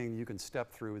the thing you can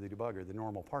step through with the debugger, the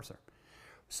normal parser.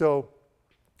 So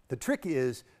the trick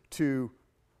is to,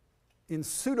 in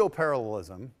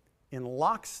pseudo-parallelism, in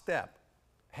lockstep,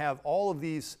 have all of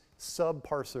these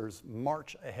sub-parsers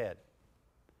march ahead.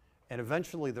 And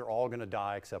eventually they're all going to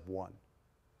die except one.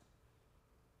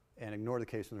 And ignore the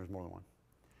case when there's more than one.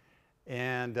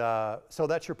 And so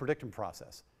that's your prediction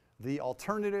process. The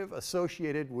alternative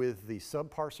associated with the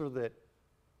sub-parser that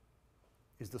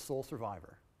is the sole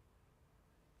survivor,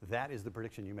 that is the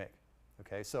prediction you make.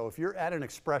 Okay, so if you're at an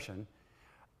expression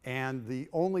and the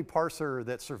only parser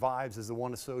that survives is the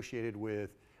one associated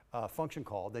with a function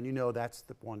call, then you know that's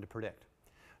the one to predict.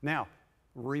 Now,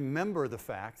 remember the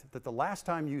fact that the last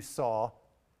time you saw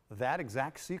that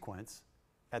exact sequence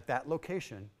at that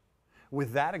location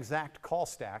with that exact call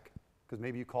stack, because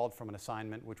maybe you called from an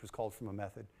assignment, which was called from a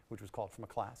method, which was called from a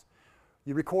class,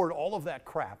 you record all of that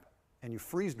crap and you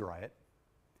freeze dry it.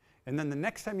 And then the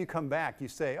next time you come back, you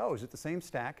say, oh, is it the same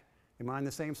stack? Am I in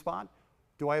the same spot?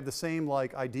 Do I have the same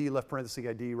like ID, left parenthesis,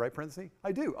 ID, right parenthesis?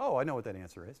 I do. Oh, I know what that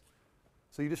answer is.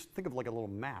 So you just think of like a little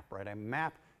map, right? I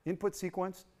map input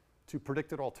sequence to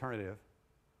predicted alternative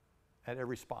at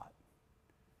every spot.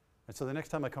 And so the next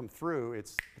time I come through,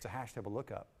 it's a hash table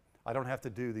lookup. I don't have to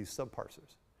do these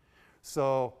subparsers.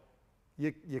 So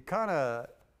you kind of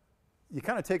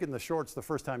take it in the shorts the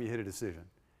first time you hit a decision,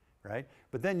 right?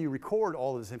 But then you record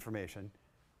all of this information,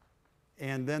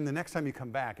 and then the next time you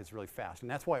come back, it's really fast. And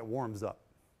that's why it warms up.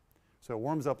 So it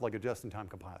warms up like a just-in-time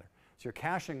compiler. So you're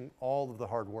caching all of the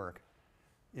hard work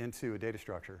into a data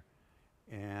structure,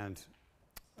 and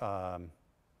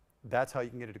that's how you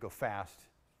can get it to go fast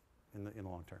in the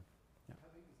long term. Yeah. How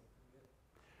big is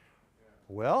it?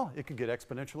 Well, it could get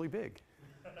exponentially big.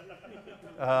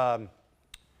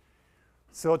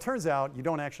 So it turns out you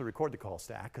don't actually record the call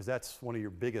stack, because that's one of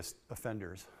your biggest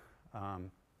offenders.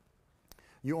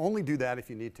 You only do that if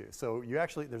you need to. So you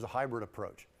actually, there's a hybrid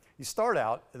approach. You start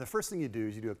out, and the first thing you do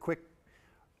is you do a quick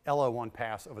LO1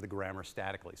 pass over the grammar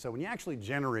statically. So when you actually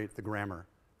generate the grammar,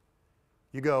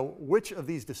 you go, which of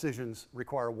these decisions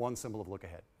require one symbol of look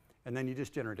ahead? And then you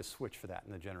just generate a switch for that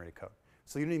in the generated code.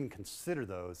 So you don't even consider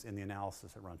those in the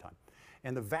analysis at runtime.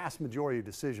 And the vast majority of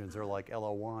decisions are like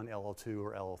LO1, LO2,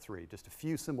 or LO3. Just a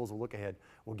few symbols of look ahead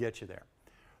will get you there.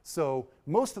 So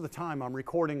most of the time I'm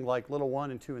recording like little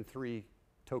 1 and 2 and 3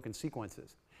 token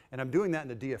sequences. And I'm doing that in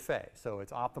the DFA. So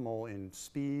it's optimal in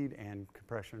speed and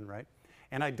compression, right?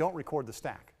 And I don't record the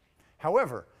stack.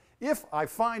 However, if I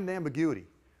find ambiguity,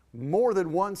 more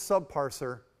than one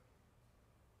subparser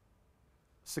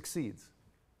succeeds.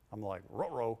 I'm like,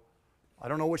 ruh-roh, I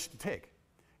don't know which to take.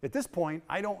 At this point,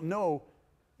 I don't know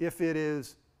if it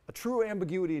is a true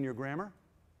ambiguity in your grammar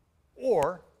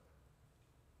or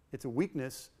it's a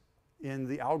weakness in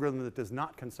the algorithm that does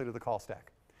not consider the call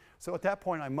stack. So at that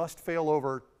point, I must fail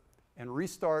over and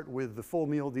restart with the full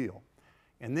meal deal.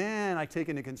 And then I take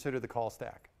into consider the call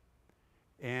stack.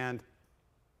 And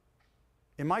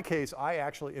in my case, I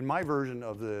actually, in my version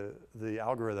of the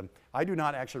algorithm, I do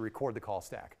not actually record the call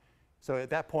stack. So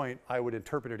at that point, I would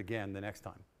interpret it again the next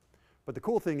time. But the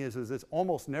cool thing is it's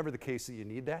almost never the case that you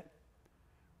need that.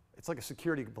 It's like a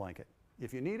security blanket.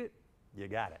 If you need it, you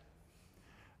got it.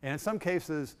 And in some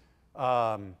cases,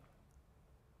 well,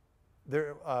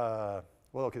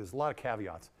 okay, there's a lot of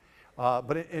caveats.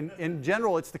 But in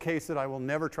general, it's the case that I will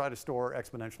never try to store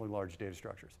exponentially large data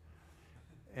structures.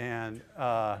 And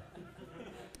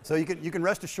so you can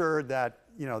rest assured that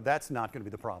that's not going to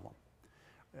be the problem.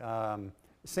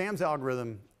 Sam's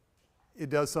algorithm it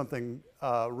does something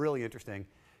really interesting.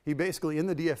 He basically, in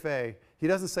the DFA, he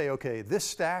doesn't say, okay, this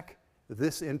stack,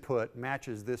 this input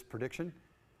matches this prediction.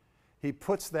 He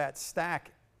puts that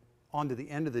stack onto the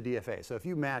end of the DFA. So if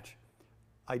you match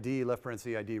ID, left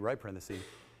parenthesis, ID, right parenthesis,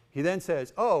 he then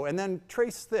says, oh, and then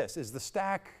trace this. Is the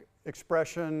stack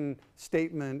expression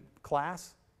statement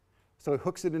class? So he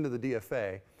hooks it into the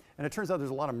DFA. And it turns out there's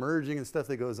a lot of merging and stuff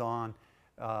that goes on.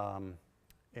 Yeah,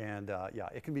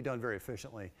 it can be done very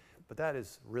efficiently. But that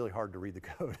is really hard to read the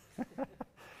code.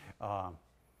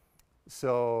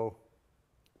 So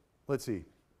let's see.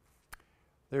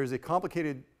 There's a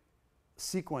complicated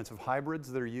sequence of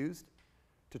hybrids that are used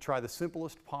to try the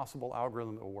simplest possible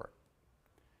algorithm that will work.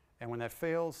 And when that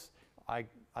fails, I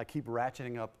keep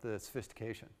ratcheting up the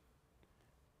sophistication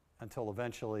until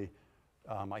eventually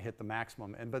I hit the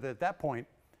maximum. But at that point,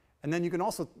 and then you can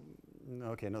also,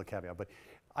 okay, another caveat, but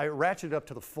I ratchet it up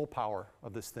to the full power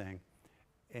of this thing.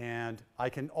 And I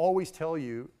can always tell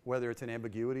you whether it's an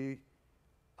ambiguity.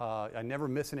 I never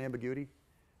miss an ambiguity,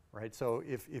 right? So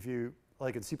if you,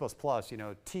 like in C++, you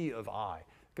know, T of I,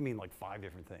 it can mean like 5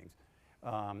 different things.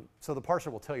 So the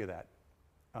parser will tell you that.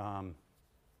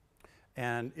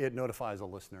 And it notifies a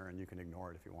listener, and you can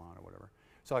ignore it if you want or whatever.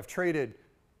 So I've traded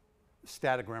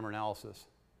static grammar analysis,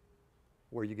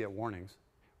 where you get warnings.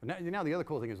 But now the other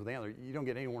cool thing is with ANTLR, you don't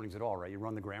get any warnings at all, right? You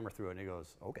run the grammar through it, and it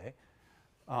goes, OK.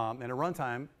 And at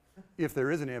runtime, if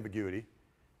there is an ambiguity,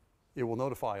 it will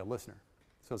notify a listener.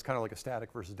 So it's kind of like a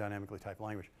static versus dynamically typed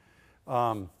language.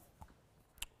 But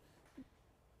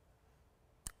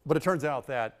it turns out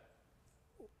that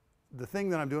the thing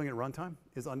that I'm doing at runtime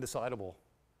is undecidable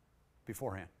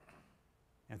beforehand.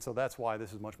 And so that's why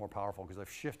this is much more powerful, because I've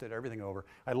shifted everything over.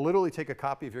 I literally take a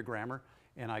copy of your grammar,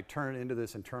 and I turn it into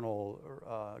this internal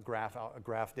graph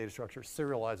data structure,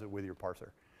 serialize it with your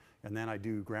parser. And then I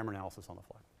do grammar analysis on the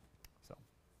fly. So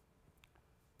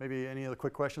maybe any other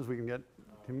quick questions we can get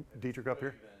Dietrich up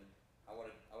here? I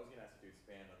was going to ask you to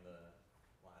expand on the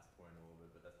last point a little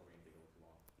bit, but that's probably going to take a little too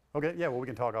long. OK, yeah, well, we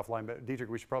can talk offline. But Dietrich,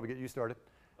 we should probably get you started.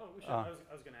 Oh, we should. I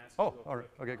was going to ask you Oh, real all right.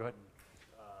 quick, OK, go ahead.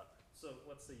 So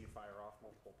let's say you fire off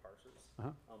multiple parsers.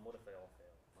 What if they all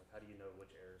fail? Like, how do you know which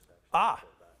errors to actually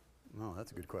report back? Oh,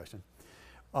 that's a good question.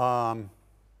 You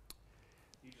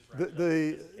just wrap it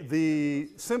up. The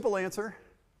simple answer,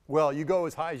 well, you go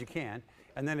as high as you can,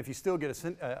 and then if you still get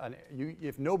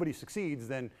if nobody succeeds,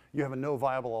 then you have a no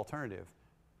viable alternative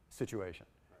situation,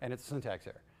 and it's a syntax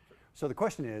error. So the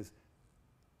question is,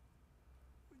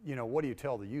 you know, what do you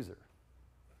tell the user?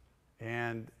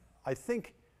 And I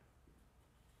think,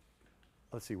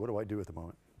 let's see, what do I do at the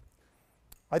moment?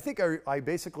 I think I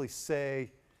basically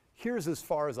say, here's as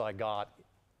far as I got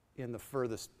in the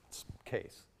furthest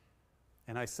case.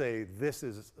 And I say, this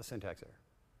is a syntax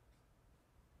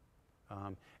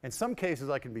error. In some cases,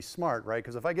 I can be smart, right?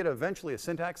 Because if I get eventually a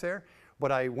syntax error,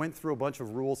 but I went through a bunch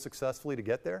of rules successfully to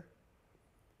get there,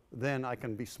 then I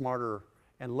can be smarter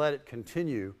and let it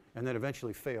continue, and then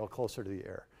eventually fail closer to the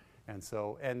error. And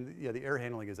so, and yeah, the error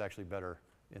handling is actually better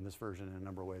in this version in a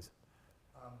number of ways.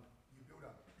 You build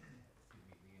up, excuse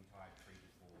me, the entire tree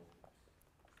before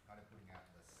kind of putting out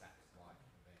the SAX-like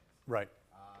events. Right.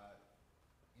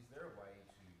 Is there a way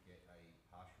to get a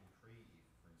partial tree if,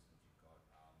 for instance,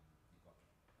 you've got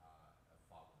a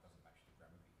file that doesn't match the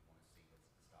grammar, but you want to see what's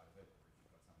at the start of it, or if you've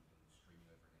got something streaming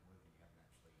over a network and you haven't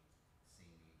actually seen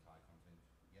the entire content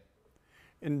yet?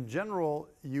 In general,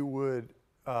 you would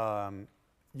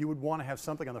want to have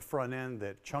something on the front end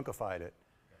that chunkified it,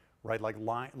 right? Like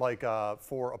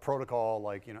for a protocol,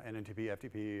 like NNTP,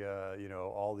 FTP,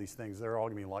 all these things, they're all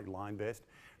going to be like line based.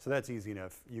 So that's easy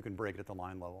enough. You can break it at the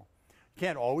line level. You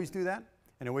can't always do that,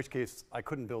 and in which case I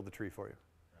couldn't build the tree for you.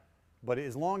 But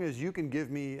as long as you can give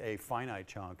me a finite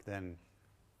chunk, then,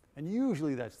 and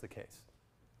usually that's the case.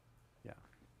 Yeah.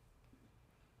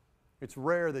 It's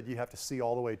rare that you have to see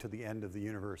all the way to the end of the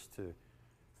universe to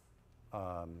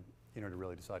to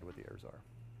really decide what the errors are.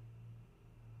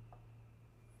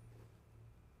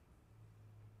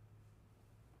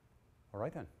 All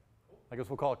right then. I guess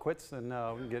we'll call it quits, and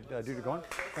we can get Dietrich going.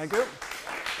 Thank you.